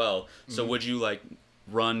see the swell. So would you, like,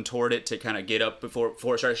 run toward it to kind of get up before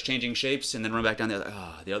it starts changing shapes, and then run back down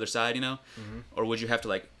the other side, or would you have to,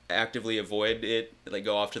 like, actively avoid it, like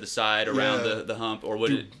go off to the side around the hump, or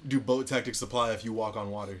would do boat tactics apply if you walk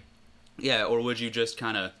on water? Yeah, or would you just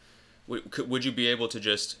kind of would you be able to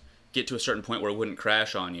just get to a certain point where it wouldn't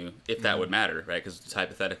crash on you, if that would matter, right? Because it's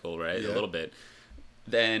hypothetical, right? Yeah. A little bit.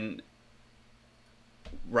 Then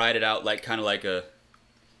ride it out like kind of like a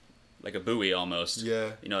buoy almost.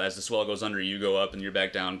 Yeah. You know, as the swell goes under, you go up and you're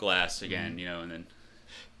back down glass again. You know, and then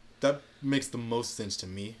That makes the most sense to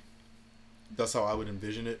me. That's how I would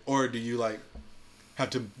envision it. Or do you like have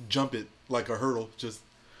to jump it like a hurdle? Just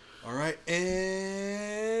all right,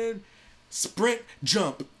 and sprint,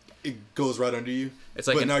 jump. It goes right under you. It's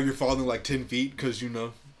like but now you're falling like 10 feet because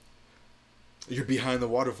you're behind the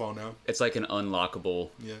waterfall now. it's like an unlockable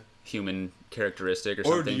Yeah. human characteristic or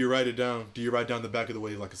Or something. do you write it down? Do you write down the back of the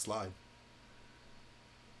wave like a slide?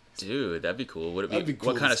 Dude, that'd be cool. Would it be? That'd be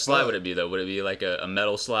cool What kind of as slide fuck. would it be though? Would it be like a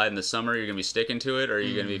metal slide in the summer? You're gonna be sticking to it, or are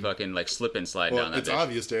you gonna be fucking like slipping sliding Well, down that it's bitch?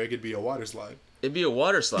 obvious there. It could be a water slide. It'd be a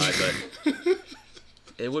water slide, but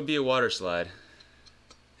it would be a water slide.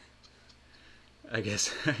 I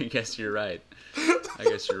guess you're right. I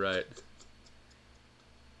guess you're right.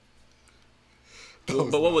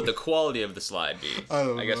 But what would the quality of the slide be? I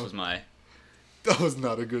don't guess know. was my. That was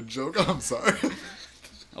not a good joke. I'm sorry.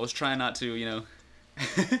 I was trying not to, you know.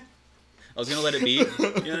 I was gonna let it be. You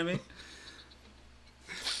know what I mean?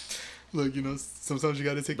 Look, sometimes you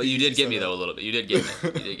gotta take. But the you did easy get me side though a out. little bit. You did get me.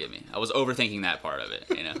 You did get me. I was overthinking that part of it.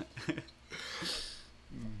 You know.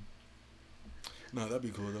 No, that'd be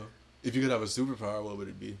cool though. If you could have a superpower, what would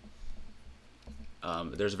it be?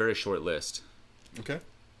 There's a very short list. Okay.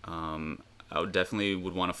 I would definitely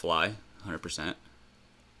want to fly, 100%.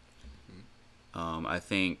 I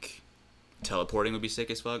think teleporting would be sick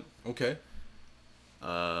as fuck. Okay.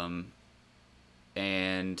 And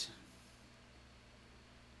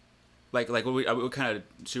like what kind of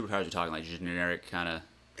superpowers are we talking? Like generic kind of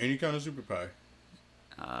Any kind of superpower.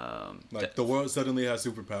 Like de- the world suddenly has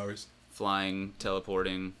superpowers. flying,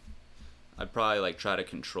 teleporting. I'd probably like try to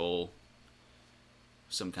control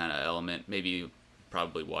some kind of element, maybe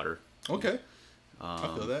probably water. Okay. I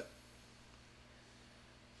feel that.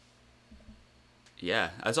 Yeah,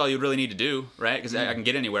 that's all you really need to do, right? Because I can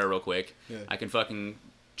get anywhere real quick. Yeah. I can fucking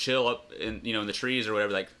chill up in in the trees or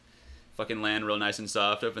whatever, like fucking land real nice and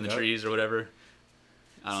soft up in the Yep. trees or whatever.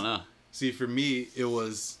 I don't know. See, for me, it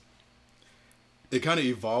kind of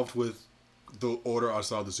evolved with the order I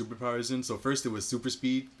saw the superpowers in. So first it was super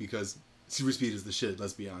speed, because super speed is the shit,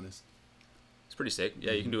 let's be honest. It's pretty sick.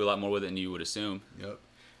 Yeah, you can do a lot more with it than you would assume. Yep.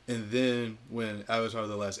 And then when Avatar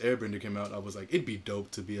The Last Airbender came out, I was like, it'd be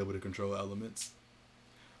dope to be able to control elements.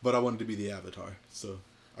 But I wanted to be the Avatar, so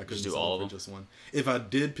I couldn't do settle all of for them? just one. If I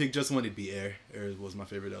did pick just one, it'd be air. Air was my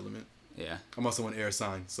favorite element. Yeah. I'm also an air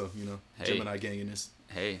sign, so, Hey. Gemini gang in this.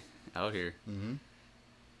 Hey, out here.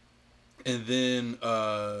 And then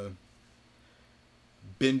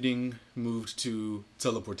bending moved to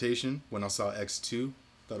teleportation when I saw X2,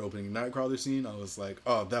 that opening Nightcrawler scene. I was like,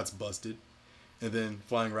 oh, that's busted. And then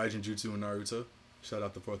flying Raijin Jutsu in Naruto. Shout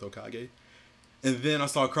out the fourth Hokage. And then I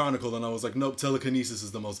saw Chronicle and I was like, nope, telekinesis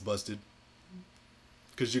is the most busted.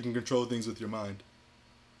 Because you can control things with your mind.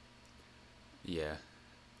 Yeah.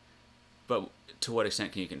 But to what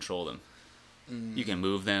extent can you control them? You can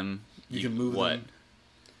move them. You can move what? them.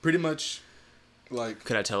 Pretty much, like,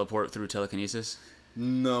 Could I teleport through telekinesis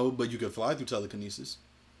no, but you could fly through telekinesis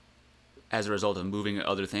as a result of moving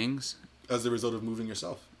other things? as a result of moving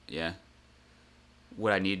yourself. Yeah.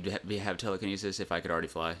 Would I need to have telekinesis if I could already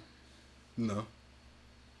fly? No.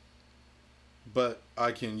 But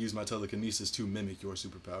I can use my telekinesis to mimic your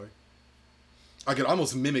superpower. I could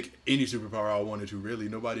almost mimic any superpower I wanted to, really.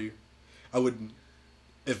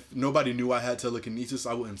 If nobody knew I had telekinesis,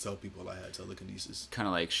 I wouldn't tell people I had telekinesis. Kind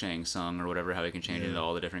of like Shang Tsung or whatever, how he can change Yeah. into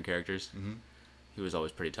all the different characters. Mm-hmm. He was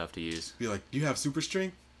always pretty tough to use. Be like, you have super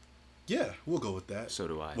strength? Yeah, we'll go with that. So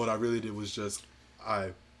do I. What I really did was just, I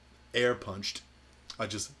air punched. I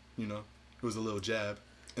just, it was a little jab.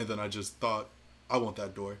 And then I just thought, I want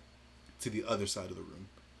that door to the other side of the room.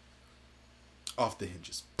 Off the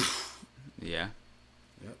hinges. Yeah.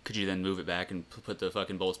 Yep. Could you then move it back and put the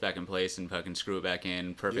fucking bolts back in place and fucking screw it back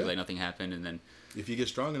in perfectly, Yeah. like nothing happened, and then... If you get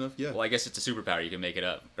strong enough, yeah. Well, I guess it's a superpower. You can make it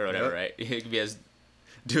up or whatever, Yep. right? You can be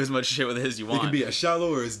do as much shit with it as you It want. can be as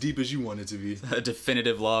shallow or as deep as you want it to be. A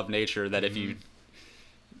definitive law of nature that if you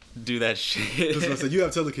do that shit... That's what I said. You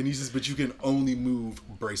have telekinesis, but you can only move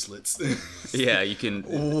bracelets. Yeah, you can...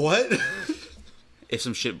 What? If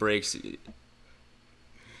some shit breaks...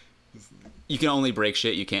 You can only break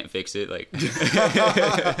shit, you can't fix it. Like,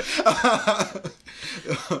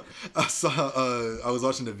 I was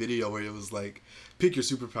watching a video where it was like, pick your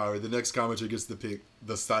superpower. The next commenter gets to pick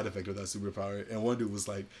the side effect of that superpower. And one dude was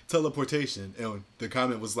like, teleportation. And the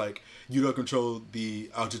comment was like, you don't control the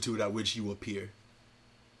altitude at which you appear.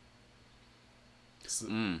 So,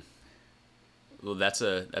 well, that's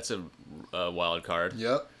a wild card.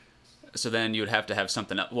 Yep. So then you would have to have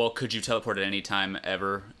something else. Well, could you teleport at any time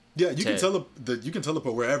ever? Yeah, you can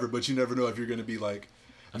teleport wherever, but you never know if you're gonna be like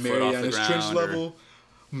A foot off the Marianas Trench ground, level,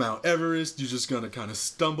 Mount Everest. You're just gonna kind of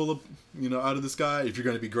stumble, out of the sky. If you're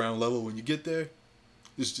gonna be ground level when you get there,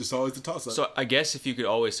 it's just always the toss up. So I guess if you could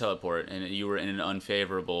always teleport and you were in an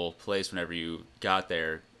unfavorable place whenever you got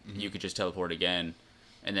there, you could just teleport again,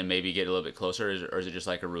 and then maybe get a little bit closer, or is it just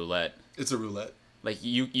like a roulette? It's a roulette. Like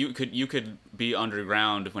you could be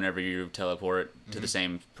underground whenever you teleport to the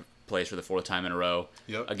same place for the fourth time in a row.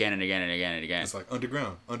 Yep. Again and again and again and again. It's like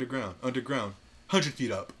underground, 100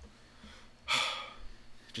 feet up.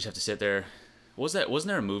 Just have to sit there. What was that? Wasn't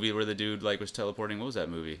there a movie where the dude like was teleporting? What was that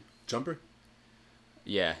movie? Jumper.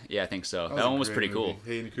 Yeah, I think so. That That one a was great pretty movie. cool.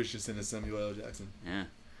 Hayden Christensen and Samuel L. Jackson.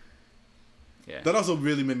 Yeah. That also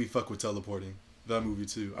really made me fuck with teleporting. That movie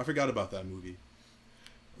too. I forgot about that movie.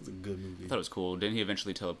 It was a good movie. I thought it was cool. Didn't he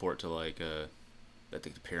eventually teleport to like I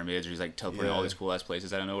think the pyramids, or he's like teleporting all these cool ass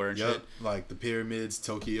places out of nowhere and shit? Like the pyramids,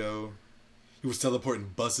 Tokyo. He was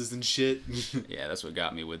teleporting buses and shit. Yeah, that's what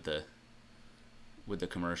got me with the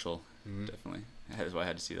commercial. Definitely. That's why I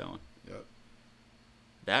had to see that one. Yep.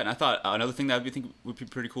 That, and I thought another thing that would be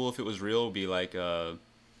pretty cool if it was real would be like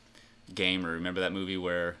Gamer. Remember that movie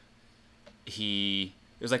where it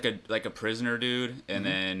was like a prisoner dude, and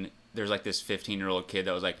then there's like this 15-year-old kid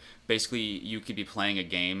that was like, basically you could be playing a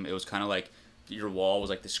game. It was kind of like your wall was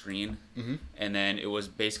like the screen, and then it was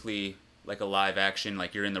basically like a live action,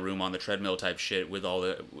 like you're in the room on the treadmill type shit with all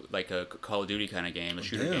the, like a Call of Duty kind of game, a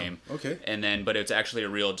shooter game. Okay. And then, but it's actually a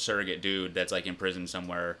real surrogate dude that's like in prison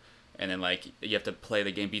somewhere, and then like you have to play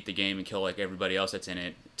the game, beat the game, and kill like everybody else that's in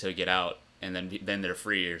it to get out, and then they're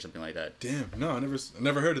free or something like that. Damn, no, I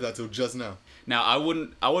never heard of that till just now. Now I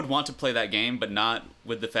would want to play that game, but not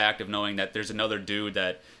with the fact of knowing that there's another dude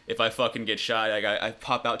that if I fucking get shot, like I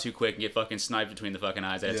pop out too quick and get fucking sniped between the fucking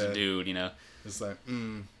eyes. That's a dude, It's like,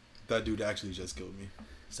 that dude actually just killed me.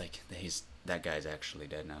 It's like that guy's actually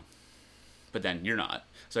dead now. But then you're not.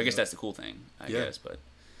 So I guess that's the cool thing, I guess. But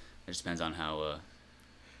it just depends on how.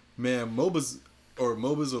 Man, MOBAs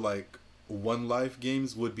or like one life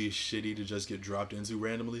games would be shitty to just get dropped into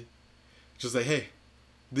randomly. Just like, hey,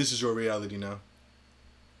 this is your reality now.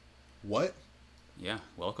 What? Yeah,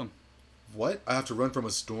 welcome. What? I have to run from a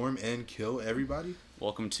storm and kill everybody?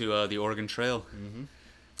 Welcome to the Oregon Trail.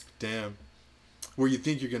 Damn. Where you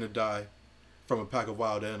think you're gonna die from a pack of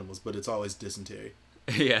wild animals, but it's always dysentery.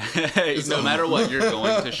 Yeah. No matter what, you're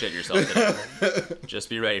going to shit yourself today. Just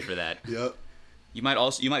be ready for that. Yep. You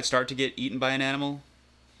might start to get eaten by an animal,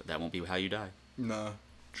 but that won't be how you die. Nah.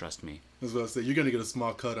 Trust me. That's what I say. You're gonna get a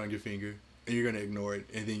small cut on your finger, and you're gonna ignore it,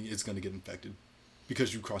 and then it's gonna get infected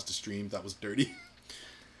because you crossed a stream that was dirty.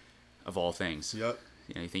 Of all things. Yep.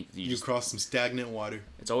 You think you crossed some stagnant water.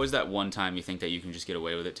 It's always that one time you think that you can just get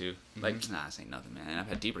away with it too. Like, nah, this ain't nothing, man. I've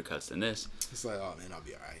had deeper cuts than this. It's like, oh man, I'll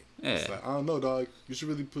be alright. Yeah. It's like, I don't know, dog. You should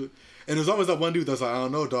really put. And there's always that one dude that's like, I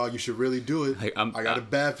don't know, dog. You should really do it. Like, I got a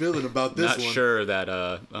bad feeling about this not one. Not sure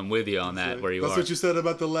that I'm with you on that. Like, where you that's are. what you said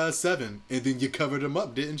about the last 7, and then you covered them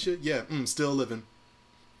up, didn't you? Yeah. Still living.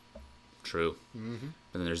 True.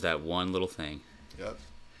 But then there's that one little thing. Yep.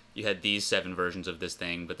 You had these 7 versions of this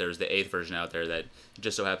thing, but there's the 8th version out there that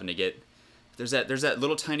just so happened to get. There's that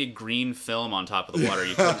little tiny green film on top of the water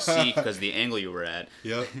you couldn't see because the angle you were at.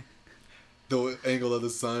 Yep. The angle of the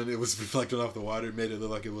sun, it was reflecting off the water, it made it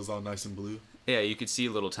look like it was all nice and blue. Yeah, you could see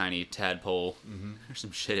a little tiny tadpole or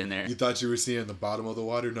some shit in there. You thought you were seeing the bottom of the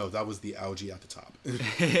water? No, that was the algae at the top.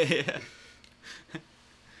 Yeah.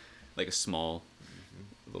 Like a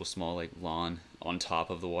little small like lawn on top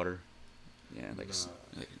of the water. Yeah,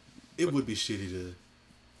 it would be shitty to,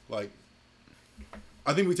 like,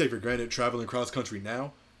 I think we take for granted traveling cross country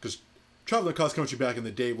now, because traveling cross country back in the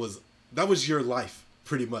day was your life,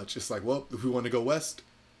 pretty much. It's like, well, if we want to go west,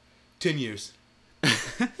 10 years.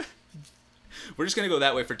 We're just going to go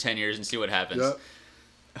that way for 10 years and see what happens.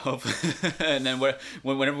 Yep. And then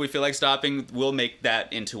whenever we feel like stopping, we'll make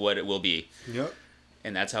that into what it will be. Yep.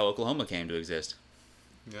 And that's how Oklahoma came to exist.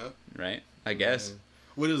 Yep. Right? I guess. Man.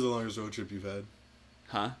 What is the longest road trip you've had?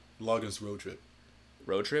 Huh? Longest road trip.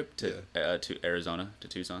 Road trip to Arizona, to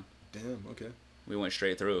Tucson. Damn, okay. We went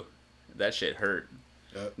straight through. That shit hurt.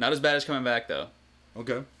 Yep. Not as bad as coming back, though.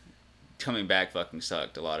 Okay. Coming back fucking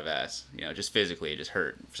sucked a lot of ass. Just physically, it just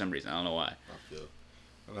hurt for some reason. I don't know why. I feel.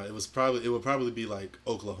 It would probably be like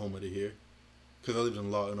Oklahoma to here, because I lived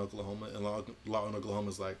in Lawton, Oklahoma, and Lawton, Oklahoma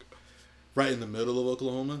is like right in the middle of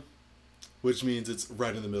Oklahoma, which means it's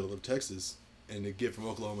right in the middle of Texas. And to get from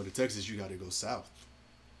Oklahoma to Texas, you got to go south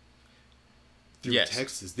through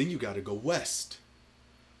Texas. Then you got to go west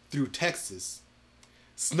through Texas.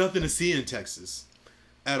 It's nothing to see in Texas.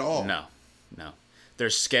 at all. No.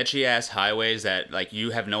 There's sketchy ass highways that like you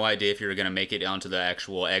have no idea if you're gonna make it onto the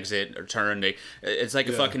actual exit or turn. It's like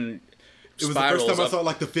a fucking. It was the first time I saw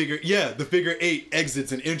like the figure 8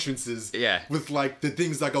 exits and entrances. Yeah. With like the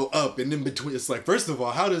things that go up and in between. It's like, first of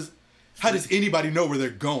all, how does anybody know where they're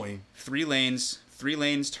going? 3 lanes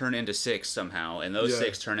turn into 6 somehow, and those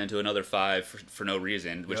 6 turn into another 5 for no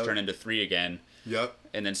reason, which turn into 3 again. Yep.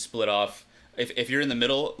 And then split off. If you're in the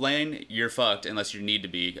middle lane, you're fucked unless you need to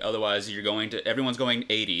be. Otherwise, everyone's going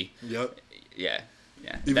 80. Yep. Yeah.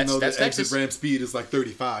 Even though the exit Texas. ramp speed is like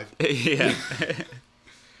 35. Yeah.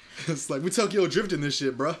 It's like, we Tokyo drifting this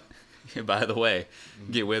shit, bruh. By the way,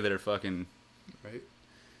 get with it or fucking. Right.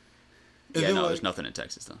 And yeah, no, there's nothing in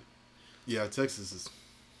Texas though. Yeah, Texas is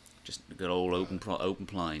just good old open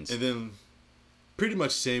plains. And then, pretty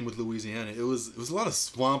much same with Louisiana. It was a lot of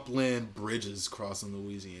swampland bridges crossing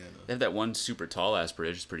Louisiana. They have that one super tall ass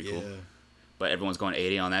bridge. It's pretty cool. Yeah. But everyone's going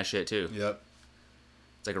 80 on that shit too. Yep.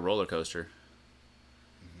 It's like a roller coaster.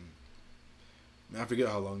 I forget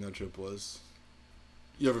how long that trip was.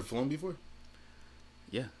 You ever flown before?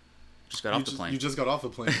 Yeah. Just got off the plane. You just got off a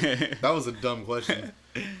plane. That was a dumb question.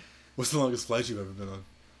 What's the longest flight you've ever been on?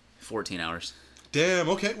 14 hours. Damn,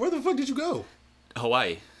 okay. Where the fuck did you go?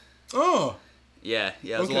 Hawaii. Oh. Yeah,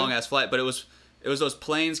 it was a long ass flight, but it was those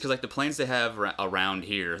planes, because like the planes they have around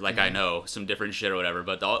here, like I know some different shit or whatever,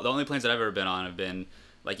 but the only planes that I've ever been on have been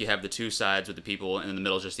like you have the 2 sides with the people and in the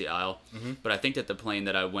middle is just the aisle. But I think that the plane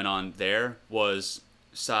that I went on there was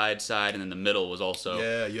side, and then the middle was also.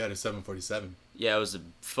 Yeah, you had a 747. Yeah, it was a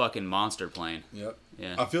fucking monster plane. Yep.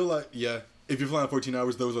 Yeah. I feel like, if you're flying 14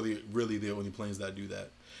 hours, those are really the only planes that do that.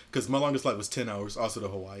 Because my longest flight was 10 hours, also to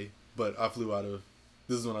Hawaii. But I flew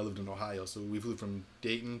this is when I lived in Ohio, so we flew from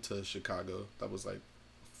Dayton to Chicago. That was like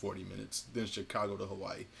 40 minutes. Then Chicago to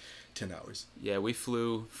Hawaii, 10 hours. Yeah, we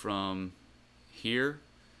flew from here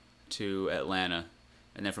to Atlanta,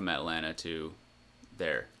 and then from Atlanta to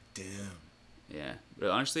there. Damn. Yeah, but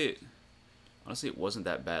honestly, it wasn't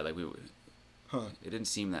that bad. Like it didn't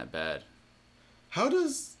seem that bad. How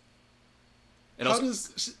does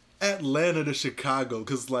Atlanta to Chicago?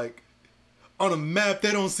 Because like on a map,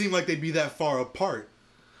 they don't seem like they'd be that far apart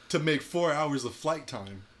to make 4 hours of flight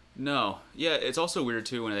time. No, yeah, it's also weird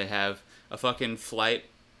too when they have a fucking flight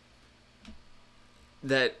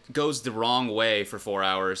that goes the wrong way for 4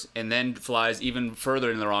 hours and then flies even further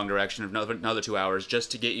in the wrong direction of another 2 hours just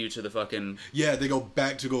to get you to the fucking. Yeah, they go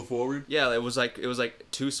back to go forward. Yeah, it was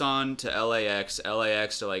like Tucson to LAX to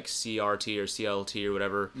like CRT or CLT or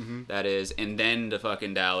whatever that is, and then to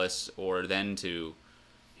fucking Dallas or then to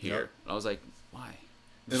here. Yep. I was like, why?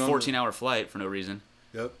 It's a 14-hour flight for no reason.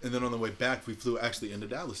 Yep, and then on the way back, we flew actually into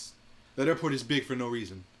Dallas. That airport is big for no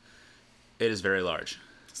reason. It is very large.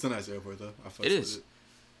 It's a nice airport, though. It is.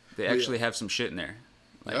 They actually have some shit in there.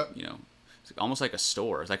 Like, yep. It's almost like a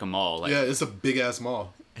store. It's like a mall. Like, yeah, it's a big-ass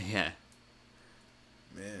mall. Yeah.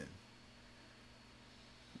 Man.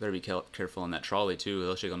 Better be careful on that trolley, too.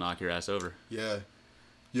 They'll shit will knock your ass over. Yeah.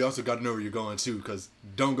 You also got to know where you're going, too, because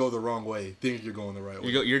don't go the wrong way. Think you're going the right way.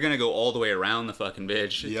 You're going to go all the way around the fucking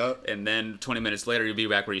bitch. Yep. And then 20 minutes later, you'll be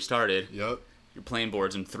back where you started. Yep. Your plane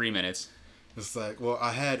board's in 3 minutes. It's like, well,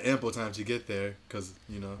 I had ample time to get there because,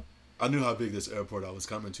 I knew how big this airport I was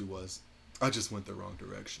coming to was. I just went the wrong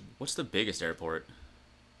direction. What's the biggest airport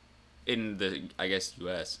in the, I guess,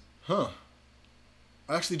 U.S.? Huh.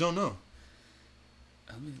 I actually don't know.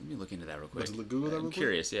 Let me look into that real quick. Google that real quick?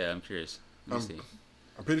 Curious. Yeah, I'm curious. Let me see.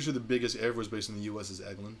 I'm pretty sure the biggest Air Force base in the U.S. is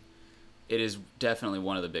Eglin. It is definitely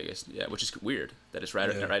one of the biggest. Yeah, which is weird that it's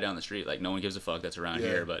right down the street. Like, no one gives a fuck that's around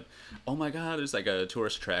here. But, oh my God, there's like a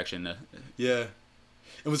tourist attraction. Yeah.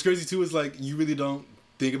 And what's crazy, too, is like you really don't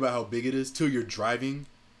think about how big it is till you're driving.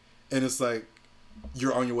 And it's like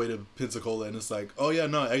you're on your way to Pensacola and it's like, oh, yeah,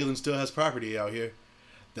 no, Eglin still has property out here.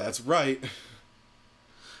 That's right.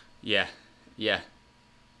 Yeah.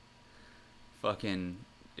 Fucking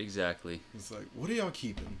exactly. It's like, what are y'all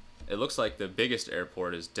keeping? It looks like the biggest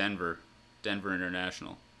airport is Denver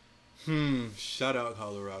International. Shout out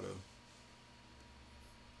Colorado.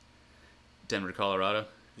 Denver, Colorado?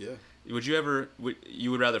 Yeah. Would you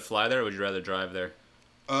would rather fly there or would you rather drive there?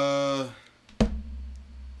 I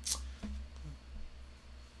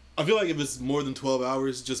feel like if it's more than 12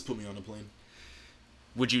 hours, just put me on a plane.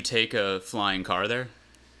 Would you take a flying car there?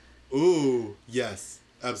 Ooh, yes.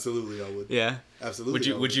 Absolutely, I would. Yeah?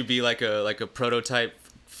 Absolutely. Would you be like a prototype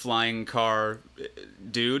flying car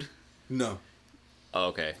dude? No. Oh,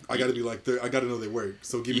 okay. I gotta be like, I gotta know they work.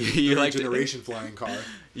 So give me a third generation flying car.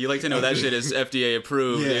 You like to know that shit is FDA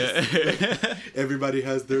approved. Yes. Yeah. Everybody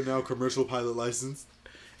has their now commercial pilot license.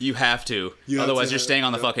 You have to. You have Otherwise, to you're staying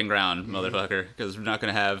on the yep. fucking ground, motherfucker. Because we're not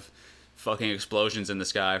gonna have fucking explosions in the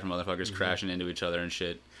sky from motherfuckers crashing into each other and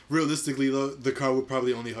shit. Realistically, though, the car would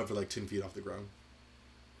probably only hover like 10 feet off the ground.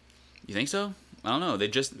 You think so? I don't know. They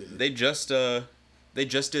just did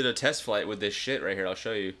a test flight with this shit right here. I'll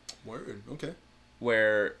show you. Word. Okay.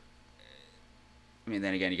 Where, I mean,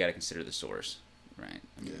 then again, you got to consider the source, right?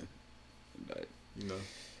 I mean, Yeah. But You know,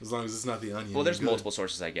 as long as it's not the onion. well, there's you're good. multiple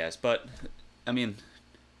sources, I guess. But I mean,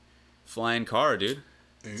 flying car, dude.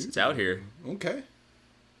 It's out here. Okay.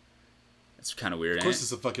 It's kind of weird. Of course,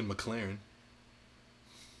 it's a fucking McLaren.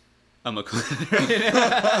 A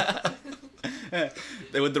McLaren.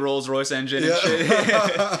 They with the Rolls Royce engine and shit.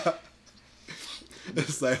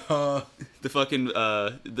 It's like, The fucking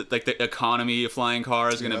the economy flying car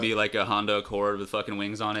is gonna be like a Honda Accord with fucking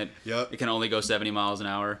wings on it. Yep. It can only go 70 miles an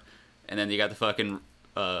hour, and then you got the fucking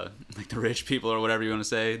like the rich people or whatever you want to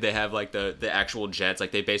say. They have like the actual jets.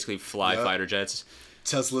 Like they basically fly Yep. fighter jets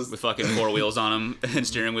Teslas. with fucking 4 wheels on them and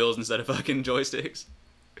steering wheels instead of fucking joysticks.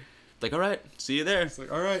 Like, all right, see you there. It's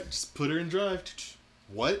like, all right, just put her in drive.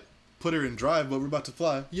 What? Put her in drive, but we're about to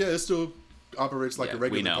fly. Yeah, it still operates like Yeah, a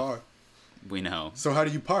regular we know. car. We know. So how do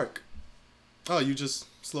you park? Oh, you just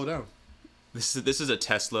slow down. This is a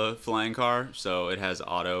Tesla flying car, so it has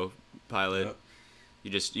autopilot. Yep. You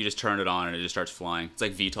just turn it on and it just starts flying. It's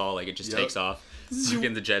like VTOL, like it just Yep. takes off.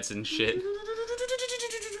 Fucking the jets and shit.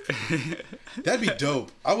 That'd be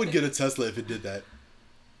dope. I would get a Tesla if it did that.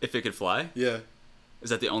 If it could fly? Yeah. Is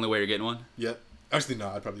that the only way you're getting one? Yep. Actually, no,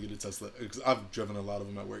 I'd probably get a Tesla because I've driven a lot of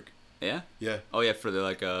them at work. Yeah? Yeah. Oh yeah, for the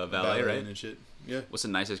like valet, right? and shit. Yeah. What's the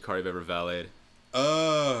nicest car you've ever valeted?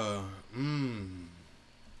 I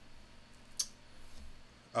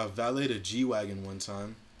valeted a G-Wagon one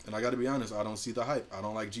time, and I gotta be honest, I don't see the hype. I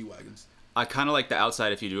don't like G-Wagons. I kind of like the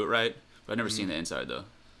outside if you do it right, but I've never seen the inside though.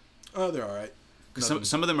 Oh, they're alright. Because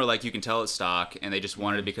some of them are like you can tell it's stock and they just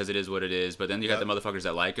wanted it because it is what it is. But then you got the motherfuckers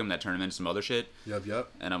that like them that turn them into some other shit. Yep.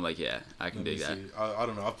 And I'm like, yeah, I can dig that. I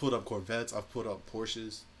don't know. I've pulled up Corvettes. I've pulled up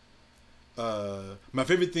Porsches. My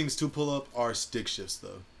favorite things to pull up are stick shifts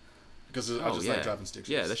though, because I just like driving stick shifts.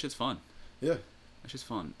 Yeah, that shit's fun. Yeah. That shit's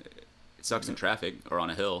fun. It sucks in traffic or on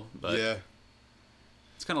a hill, but yeah.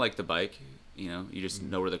 it's kind of like the bike. You know, you just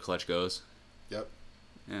know where the clutch goes. Yep.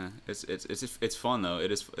 Yeah, it's fun though.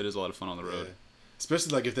 It is a lot of fun on the road. Yeah.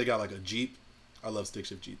 Especially like if they got like a Jeep. I love stick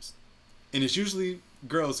shift Jeeps, and it's usually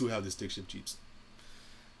girls who have the stick shift Jeeps.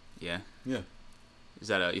 Yeah. Yeah. Is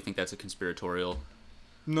that you think that's a conspiratorial?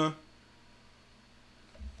 No.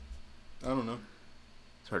 I don't know.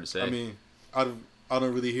 It's hard to say. I mean, I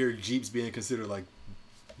don't really hear Jeeps being considered like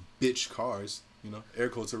bitch cars. You know, air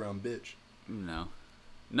quotes around bitch. No.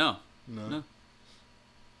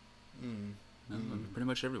 Pretty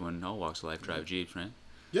much everyone in all walks of life drive Jeeps, right?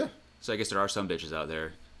 Yeah. So I guess there are some bitches out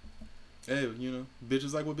there, Hey, you know,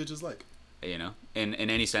 bitches like what bitches like. you know, in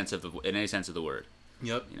any sense of the word.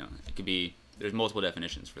 Yep. You know, it could be. There's multiple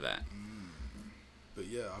definitions for that. But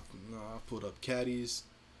yeah, I've pulled up caddies.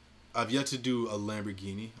 I've yet to do a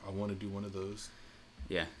Lamborghini. I want to do one of those.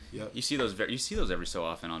 Yeah. Yep. You see those every so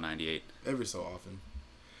often on 98. Every so often.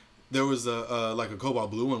 There was like a cobalt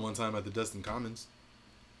blue one time at the Destin Commons.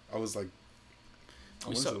 I was like,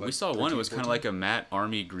 We saw one. It was kind of like a matte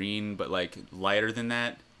army green, but like lighter than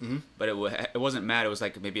that. Mm-hmm. But it wasn't matte. It was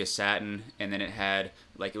like maybe a satin, and then it had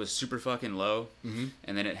like it was super fucking low, and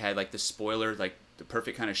then it had like the spoiler, like the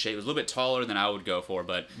perfect kind of shape. It was a little bit taller than I would go for,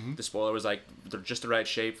 but the spoiler was like just the right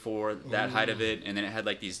shape for that height of it, and then it had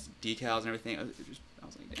like these decals and everything. I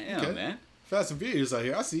was like, damn, man. Fast and Furious out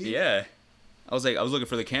here. I see. Yeah. I was looking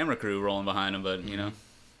for the camera crew rolling behind him, but you know,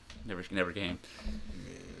 never came.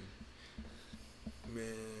 Man,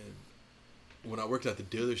 when I worked at the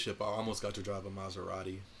dealership, I almost got to drive a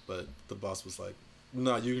Maserati, but the boss was like,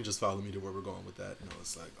 "No, you can just follow me to where we're going with that." And I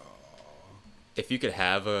was like, "Oh." If you could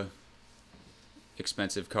have a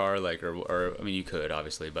expensive car, like or I mean, you could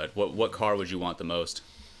obviously, but what car would you want the most?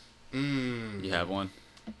 You have one?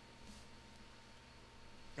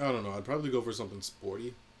 I don't know. I'd probably go for something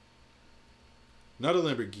sporty. Not a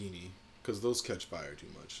Lamborghini, because those catch fire too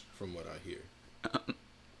much, from what I hear.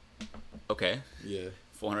 Okay. Yeah.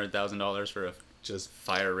 $400,000 for a Just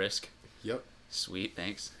fire risk. Yep. Sweet,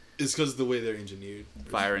 thanks. It's because of the way they're engineered.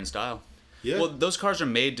 Fire in style. Yeah. Well, those cars are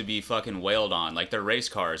made to be fucking wailed on. Like, they're race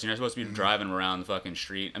cars. You're not supposed to be driving around the fucking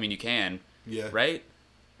street. I mean, you can. Yeah. Right?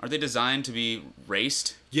 Are they designed to be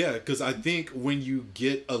raced? Yeah, because I think when you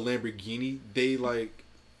get a Lamborghini, they like...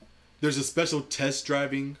 There's a special test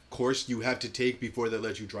driving course you have to take before they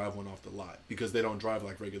let you drive one off the lot. Because they don't drive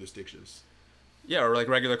like regular stick shifts. Yeah, or like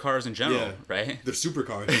regular cars in general, Yeah. right? They're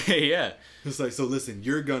supercars. Yeah. It's like, so listen,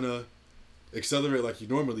 you're gonna accelerate like you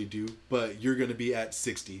normally do, but you're gonna be at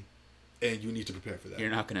 60, and you need to prepare for that. You're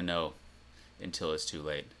not gonna know until it's too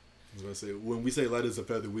late. I was gonna say, when we say light as a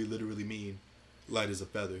feather, we literally mean light as a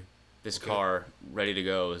feather. This car, ready to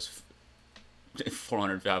go, is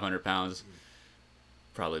 400, 500 pounds.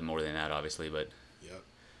 Probably more than that, obviously, but... Yep.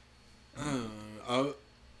 I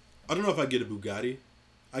don't know if I'd get a Bugatti.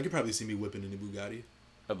 I could probably see me whipping in a Bugatti.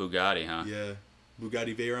 A Bugatti, huh? Yeah.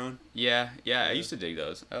 Bugatti Veyron. Yeah, I used to dig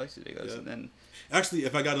those. I used to dig those. Yeah. And then... Actually,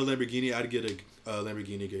 if I got a Lamborghini, I'd get a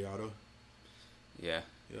Lamborghini Gallardo. Yeah.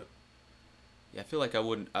 Yep. Yeah, I feel like I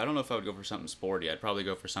wouldn't... I don't know if I would go for something sporty. I'd probably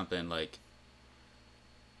go for something like...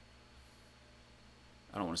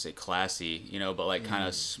 I don't want to say classy, you know, but like kind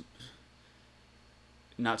of...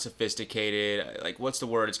 Not sophisticated. Like, what's the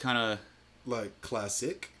word? It's kind of... Like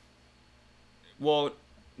classic? Well,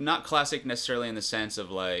 not classic necessarily in the sense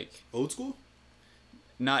of like... Old school?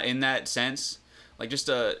 Not in that sense. Like just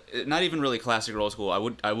not even really classic or old school.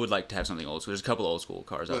 I would like to have something old school. There's a couple old school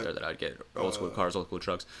cars out there that I'd get. Old school cars, old school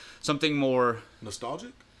trucks. Something more...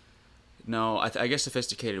 Nostalgic? No, I guess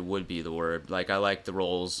sophisticated would be the word. Like, I like the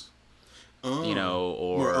Rolls, you know,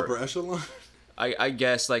 or... More upper echelon? I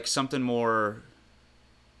guess, like, something more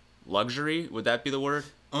luxury. Would that be the word?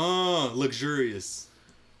 Luxurious.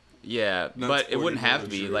 Yeah, Not but it sporty, wouldn't have to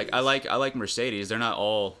be. Like, I like Mercedes. They're not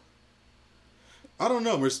all... I don't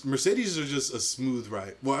know. Mercedes are just a smooth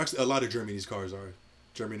ride. Well, actually, a lot of Germany's cars are.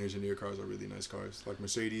 German engineered cars are really nice cars. Like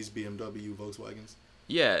Mercedes, BMW, Volkswagens.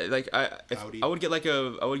 Yeah, like Audi. I would get like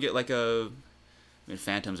a. I mean,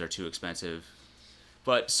 Phantoms are too expensive,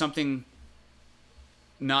 but something.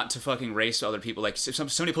 Not to fucking race other people. Like if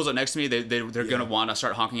somebody pulls up next to me, they're gonna want to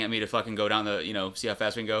start honking at me to fucking go down the, you know, see how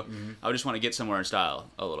fast we can go. Mm-hmm. I would just want to get somewhere in style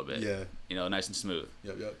a little bit. Yeah. You know, nice and smooth.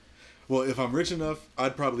 Yep. Well, if I'm rich enough,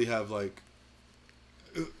 I'd probably have like.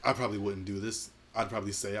 I probably wouldn't do this. I'd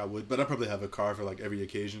probably say I would, but I'd probably have a car for like every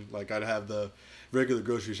occasion. Like I'd have the regular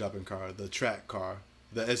grocery shopping car, the track car,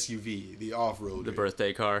 the SUV, the off-road, the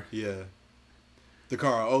birthday car. Yeah, the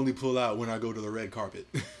car I only pull out when I go to the red carpet.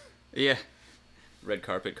 Yeah, red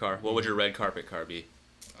carpet car. What would your red carpet car be?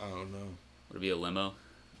 I don't know. Would it be a limo?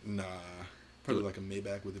 Nah, probably like a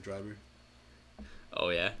Maybach with a driver. Oh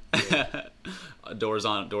yeah. Doors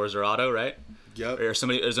are auto, right? Yep. Or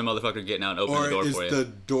there's a motherfucker getting out and opening the door for you. Or is the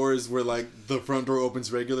doors where like the front door opens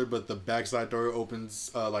regular, but the backside door opens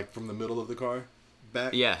like from the middle of the car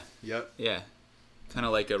back? Yeah. Yep. Yeah. Kind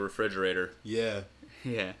of like a refrigerator. Yeah.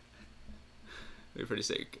 Yeah. Be pretty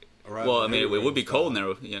sick. Right, well, I mean, it would be cold in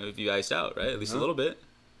there, you know, if you iced out, right? At least a little bit.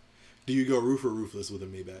 Do you go roof or roofless with a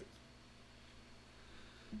Maybach?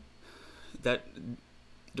 That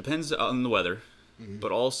depends on the weather,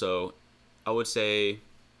 but also, I would say,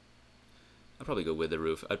 I'd probably go with the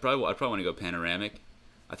roof. I'd probably want to go panoramic.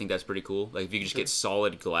 I think that's pretty cool. Like if you could just get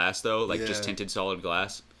solid glass though, like just tinted solid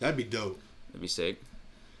glass. That'd be dope. That'd be sick.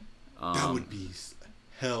 That would be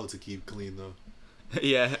hell to keep clean though.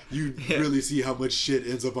 Yeah. You really see how much shit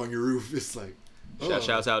ends up on your roof. It's like,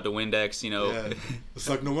 shouts out to Windex, you know. Yeah. It's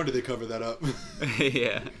like no wonder they cover that up.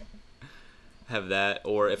 Yeah. Have that,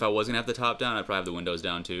 or if I was gonna have the top down, I'd probably have the windows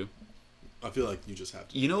down too. I feel like you just have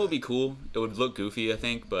to. You know what would be cool? It would look goofy, I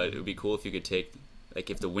think, but it would be cool if you could take, like,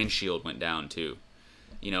 if the windshield went down too.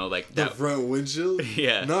 You know, like the front windshield.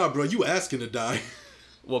 Yeah. Nah, bro, you asking to die.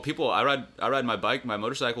 Well, I ride my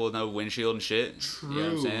motorcycle with no windshield and shit. True. You know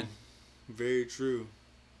what I'm saying? Very true.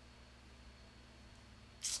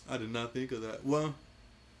 I did not think of that. Well,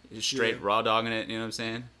 just straight raw dogging it. You know what I'm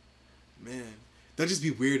saying? Man, that'd just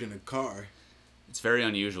be weird in a car. It's very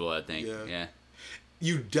unusual, I think. Yeah.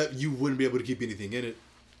 You wouldn't be able to keep anything in it.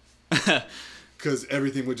 Because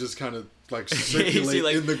everything would just kind of like circulate see,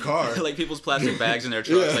 like, in the car. Like people's plastic bags in their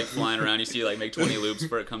trucks like flying around. You see like make 20 loops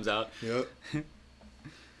before it comes out. Yep.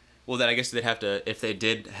 Well, then I guess they'd have to, if they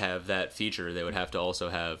did have that feature, they would have to also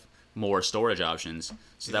have more storage options.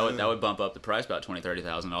 So that would bump up the price about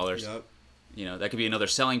 $20,000-$30,000. Yep. You know, that could be another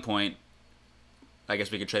selling point. I guess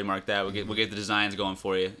we could trademark that. We'll get the designs going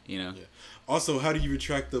for you. You know. Yeah. Also, how do you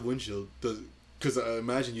retract the windshield? Because I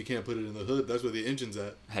imagine you can't put it in the hood. That's where the engine's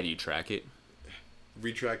at. How do you track it?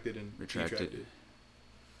 Retract it and retract it.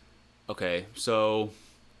 Okay, so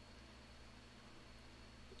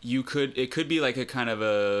it could be like a kind of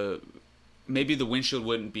a, maybe the windshield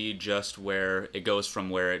wouldn't be just where it goes from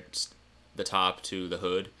where it's the top to the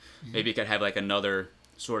hood. Mm-hmm. Maybe it could have like another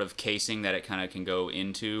sort of casing that it kind of can go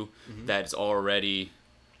into that's already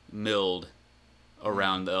milled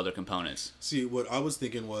around the other components. See, what I was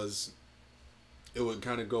thinking was it would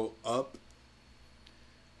kind of go up.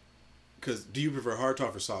 Because do you prefer hard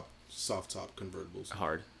top or soft top convertibles?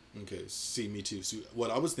 Hard. Okay, see, me too. So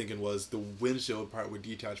what I was thinking was the windshield part would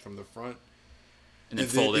detach from the front, And then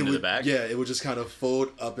fold into the back? Yeah, it would just kind of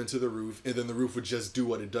fold up into the roof, and then the roof would just do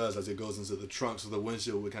what it does as it goes into the trunk. So the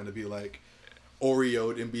windshield would kind of be like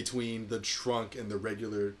Oreoed in between the trunk and the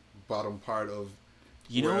regular bottom part of.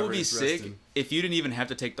 You know what would be sick? If you didn't even have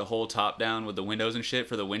to take the whole top down with the windows and shit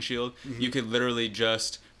for the windshield, you could literally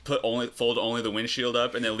just fold only the windshield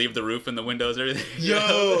up and then leave the roof and the windows and everything.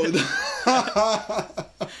 Yo!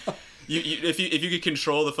 If you could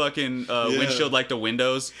control the fucking windshield like the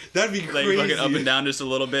windows, that'd be crazy. Like fucking up and down just a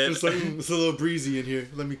little bit. It's a little breezy in here.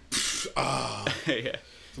 Let me. Yeah.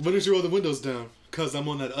 Why don't you roll the windows down? Cause I'm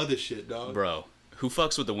on that other shit, dog. Bro, who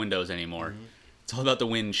fucks with the windows anymore? It's all about the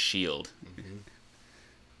windshield.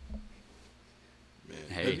 Man,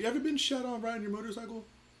 hey, have you ever been shot on riding your motorcycle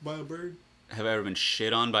by a bird? Have I ever been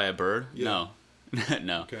shit on by a bird? Yeah. No.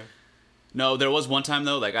 No. Okay. No, there was one time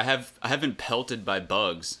though. Like I have been pelted by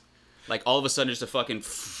bugs. Like all of a sudden, just a fucking. I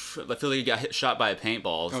feel like you got shot by a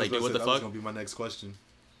paintball. It's like, dude, what the fuck? That was gonna be my next question.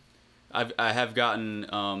 I have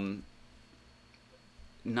gotten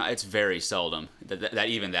no, it's very seldom that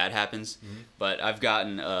even that happens. But I've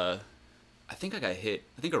gotten I think I got hit.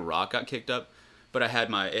 I think a rock got kicked up, but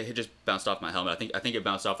it just bounced off my helmet. I think it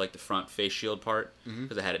bounced off like the front face shield part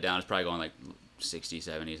because I had it down. It's probably going like 60,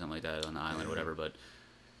 70, something like that on the island or whatever.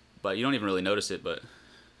 But you don't even really notice it. But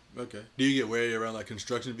okay, do you get wary around like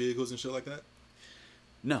construction vehicles and shit like that?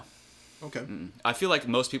 No. Okay. I feel like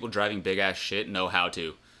most people driving big ass shit know how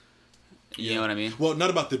to. You know what I mean? Well, not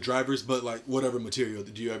about the drivers, but like whatever material.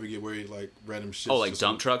 Do you ever get worried like random shit? Oh, like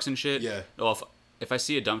dump trucks and shit? Yeah. Oh, if I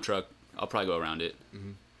see a dump truck, I'll probably go around it.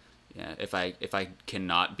 Yeah. If I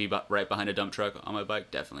cannot be right behind a dump truck on my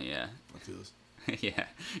bike, definitely, yeah. I feel this. Yeah.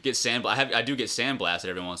 I do get sandblasted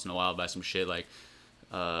every once in a while by some shit like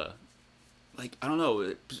I don't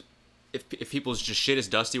know if people's just shit is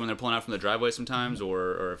dusty when they're pulling out from the driveway sometimes,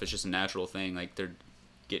 or if it's just a natural thing, like they're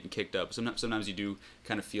getting kicked up. Sometimes you do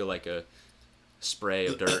kind of feel like a spray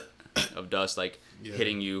of dirt, of dust, like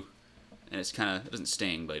hitting you, and it doesn't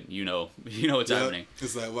sting, but you know what's happening.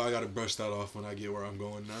 It's like, well, I gotta brush that off when I get where I'm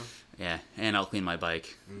going now. Yeah, and I'll clean my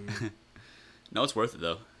bike. No, it's worth it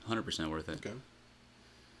though. 100% worth it. Okay.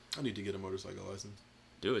 I need to get a motorcycle license.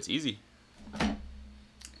 Dude, it's easy.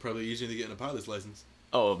 Probably easier than getting a pilot's license.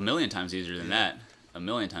 Oh, 1,000,000 times easier than that.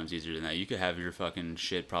 1,000,000 times easier than that. You could have your fucking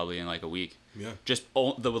shit probably in like a week. Yeah. Just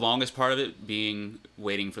the longest part of it being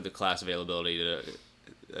waiting for the class availability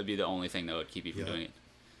that'd be the only thing that would keep you from doing it.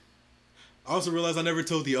 I also realized I never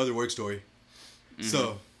told the other work story.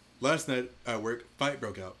 So, last night at work, fight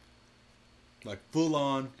broke out. Like full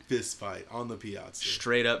on fist fight on the piazza.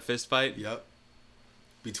 Straight up fist fight? Yep.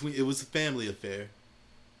 It was a family affair.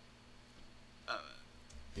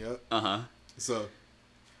 Yep. So,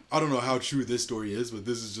 I don't know how true this story is, but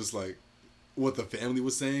this is just like what the family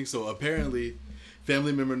was saying. So apparently,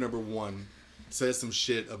 family member number 1 said some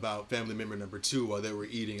shit about family member number 2 while they were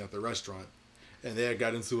eating at the restaurant. And they had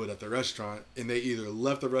got into it at the restaurant, and they either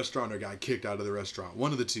left the restaurant or got kicked out of the restaurant.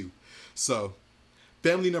 One of the two. So,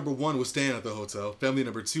 family number 1 was staying at the hotel. Family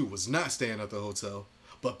number 2 was not staying at the hotel.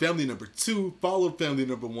 But family number 2 followed family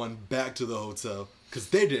number 1 back to the hotel because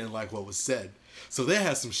they didn't like what was said. So they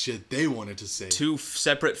had some shit they wanted to say. 2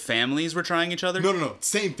 separate families were trying each other? No.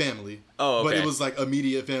 Same family. Oh, okay. But it was like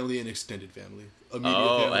immediate family and extended family. Immediate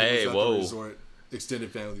family was at the resort.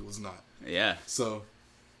 Extended family was not. Yeah. So,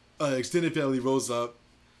 extended family rolls up.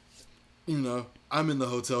 You know, I'm in the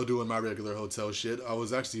hotel doing my regular hotel shit. I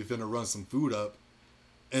was actually finna run some food up.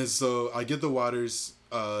 And so I get the waters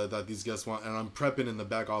that these guests want, and I'm prepping in the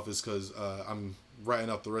back office because I'm writing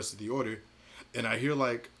out the rest of the order. And I hear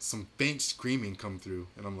like some faint screaming come through,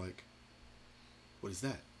 and I'm like, what is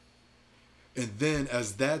that? And then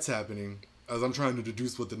as that's happening, as I'm trying to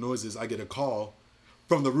deduce what the noise is, I get a call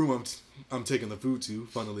from the room I'm taking the food to,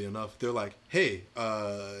 funnily enough. They're like, hey,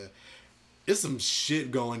 it's some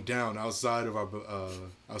shit going down outside of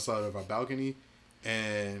our balcony,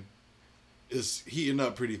 and it's heating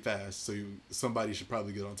up pretty fast, so somebody should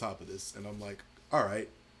probably get on top of this. And I'm like, all right.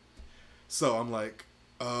 So I'm like,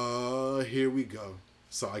 here we go.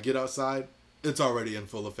 So I get outside. It's already in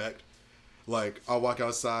full effect. Like, I walk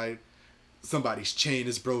outside. Somebody's chain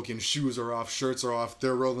is broken. Shoes are off. Shirts are off.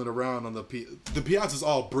 They're rolling around on the piazza's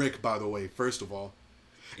all brick, by the way, first of all.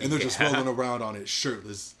 And they're just rolling around on it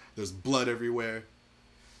shirtless. There's blood everywhere.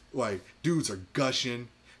 Like, dudes are gushing.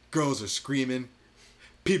 Girls are screaming.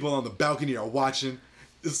 People on the balcony are watching.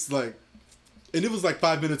 It's like... And it was like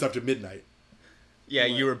 5 minutes after midnight. Yeah,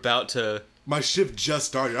 like, you were about to... My shift just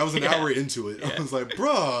started. I was an hour into it. Yeah. I was like,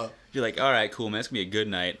 bruh. You're like, all right, cool, man. It's going to be a good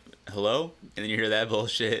night. Hello? And then you hear that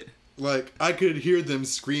bullshit. Like, I could hear them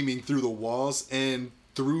screaming through the walls and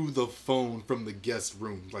through the phone from the guest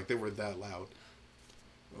room. Like, they were that loud.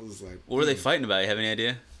 I was like, what were they fighting about? You have any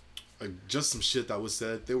idea? like, just some shit that was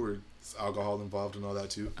said. There were alcohol involved and all that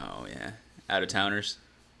too. Oh yeah, out of towners.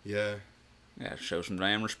 Yeah. Gotta show some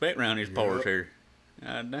damn respect around these parts here.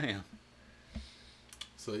 God damn.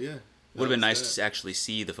 So yeah. Would have been nice to actually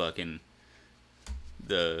see the fucking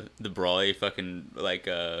the brawly fucking like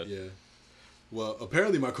Yeah. Well,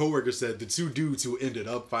 apparently my coworker said the two dudes who ended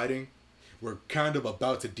up fighting were kind of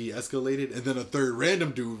about to de-escalate it, and then a third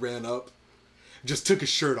random dude ran up, just took his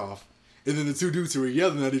shirt off, and then the two dudes who were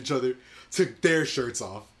yelling at each other took their shirts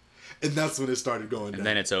off, and that's when it started going down. and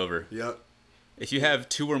then it's over. Yep. If you have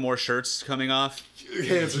 2 or more shirts coming off,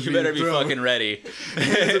 Hands are you being better be thrown. fucking ready.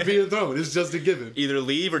 Hands are being thrown. It's just a given. Either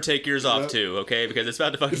leave or take yours off Yep. too, okay? Because it's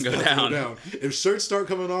about to fucking It's go about to down. If shirts start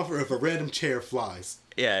coming off, or if a random chair flies,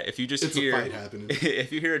 Yeah, if you just it's hear a fight happening.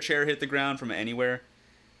 if you hear a chair hit the ground from anywhere,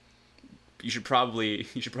 you should probably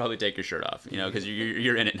take your shirt off, you know, because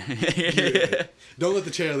you're in it. Don't let the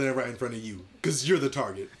chair land right in front of you, because you're the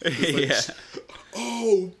target. It's like, Yeah.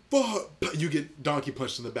 Oh, fuck. You get donkey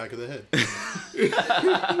punched in the back of the head.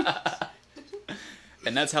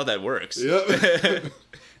 And that's how that works. Yep.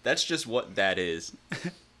 That's just what that is.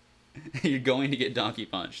 You're going to get donkey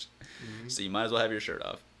punched, so you might as well have your shirt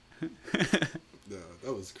off. No,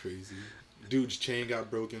 that was crazy. Dude's chain got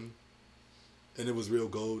broken, and it was real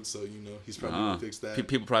gold, so you know he's probably gonna fix that.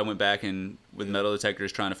 People probably went back and with metal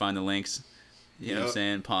detectors trying to find the links. You know what I'm Yep.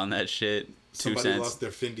 saying? Pawn that shit. 2 Somebody cents. lost their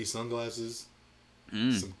Fendi sunglasses.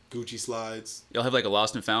 Some Gucci slides. Y'all have like a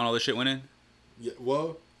lost and found. All this shit went in. Yeah,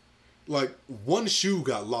 well, like one shoe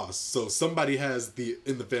got lost, so somebody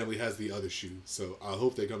in the family has the other shoe. So I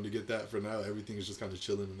hope they come to get that. For now, everything is just kind of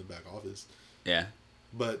chilling in the back office. Yeah.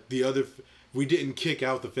 But we didn't kick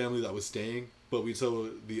out the family that was staying, but we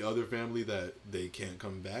told the other family that they can't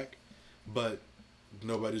come back. But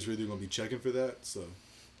nobody's really gonna be checking for that. So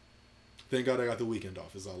thank God I got the weekend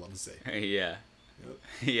off. Is all I'm gonna say. Yeah. Yep.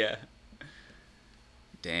 Yeah.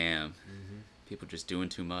 Damn. People just doing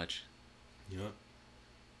too much. Yep.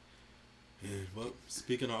 And well,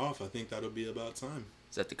 speaking of off, I think that'll be about time.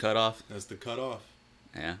 Is that the cutoff? That's the cutoff.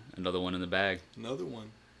 Yeah. Another one in the bag. Another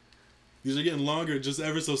one. These are getting longer, just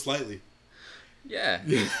ever so slightly. Yeah.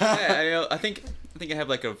 Yeah. I think I have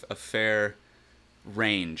like a fair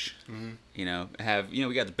range. You know,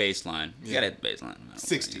 we got the baseline. You Yeah. gotta hit the baseline.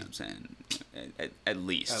 60. You know what I'm saying? At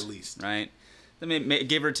least. At least. Right? I mean,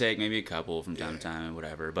 give or take, maybe a couple from time to time and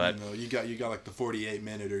whatever. But you know, you got like the 48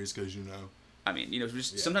 minuters because you know. I mean, you know,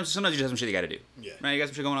 just sometimes you just have some shit you got to do. Yeah. Right? You got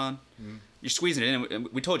some shit going on. You're squeezing it in. And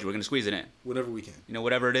we told you we're gonna squeeze it in. Whatever we can. You know,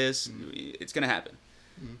 whatever it is, it's gonna happen.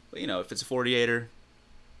 But you know, if it's a 48er,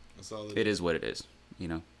 That's all it is what it is. You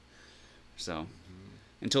know. So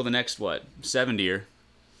until the next 70er.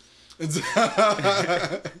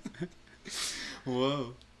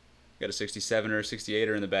 Whoa. Got a 67er,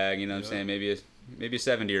 68er in the bag. You know what I'm saying? Maybe a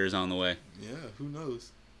 70er is on the way. Yeah, who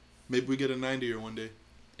knows? Maybe we get a 90er one day.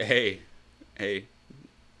 Hey,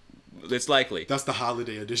 it's likely. That's the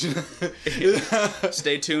holiday edition.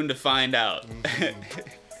 Stay tuned to find out.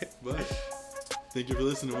 But thank you for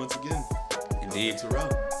listening once again. Indeed. Terrell,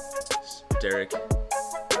 Derek.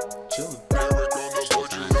 chilling. Derek on the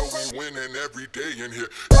board, you know we winning every day in here.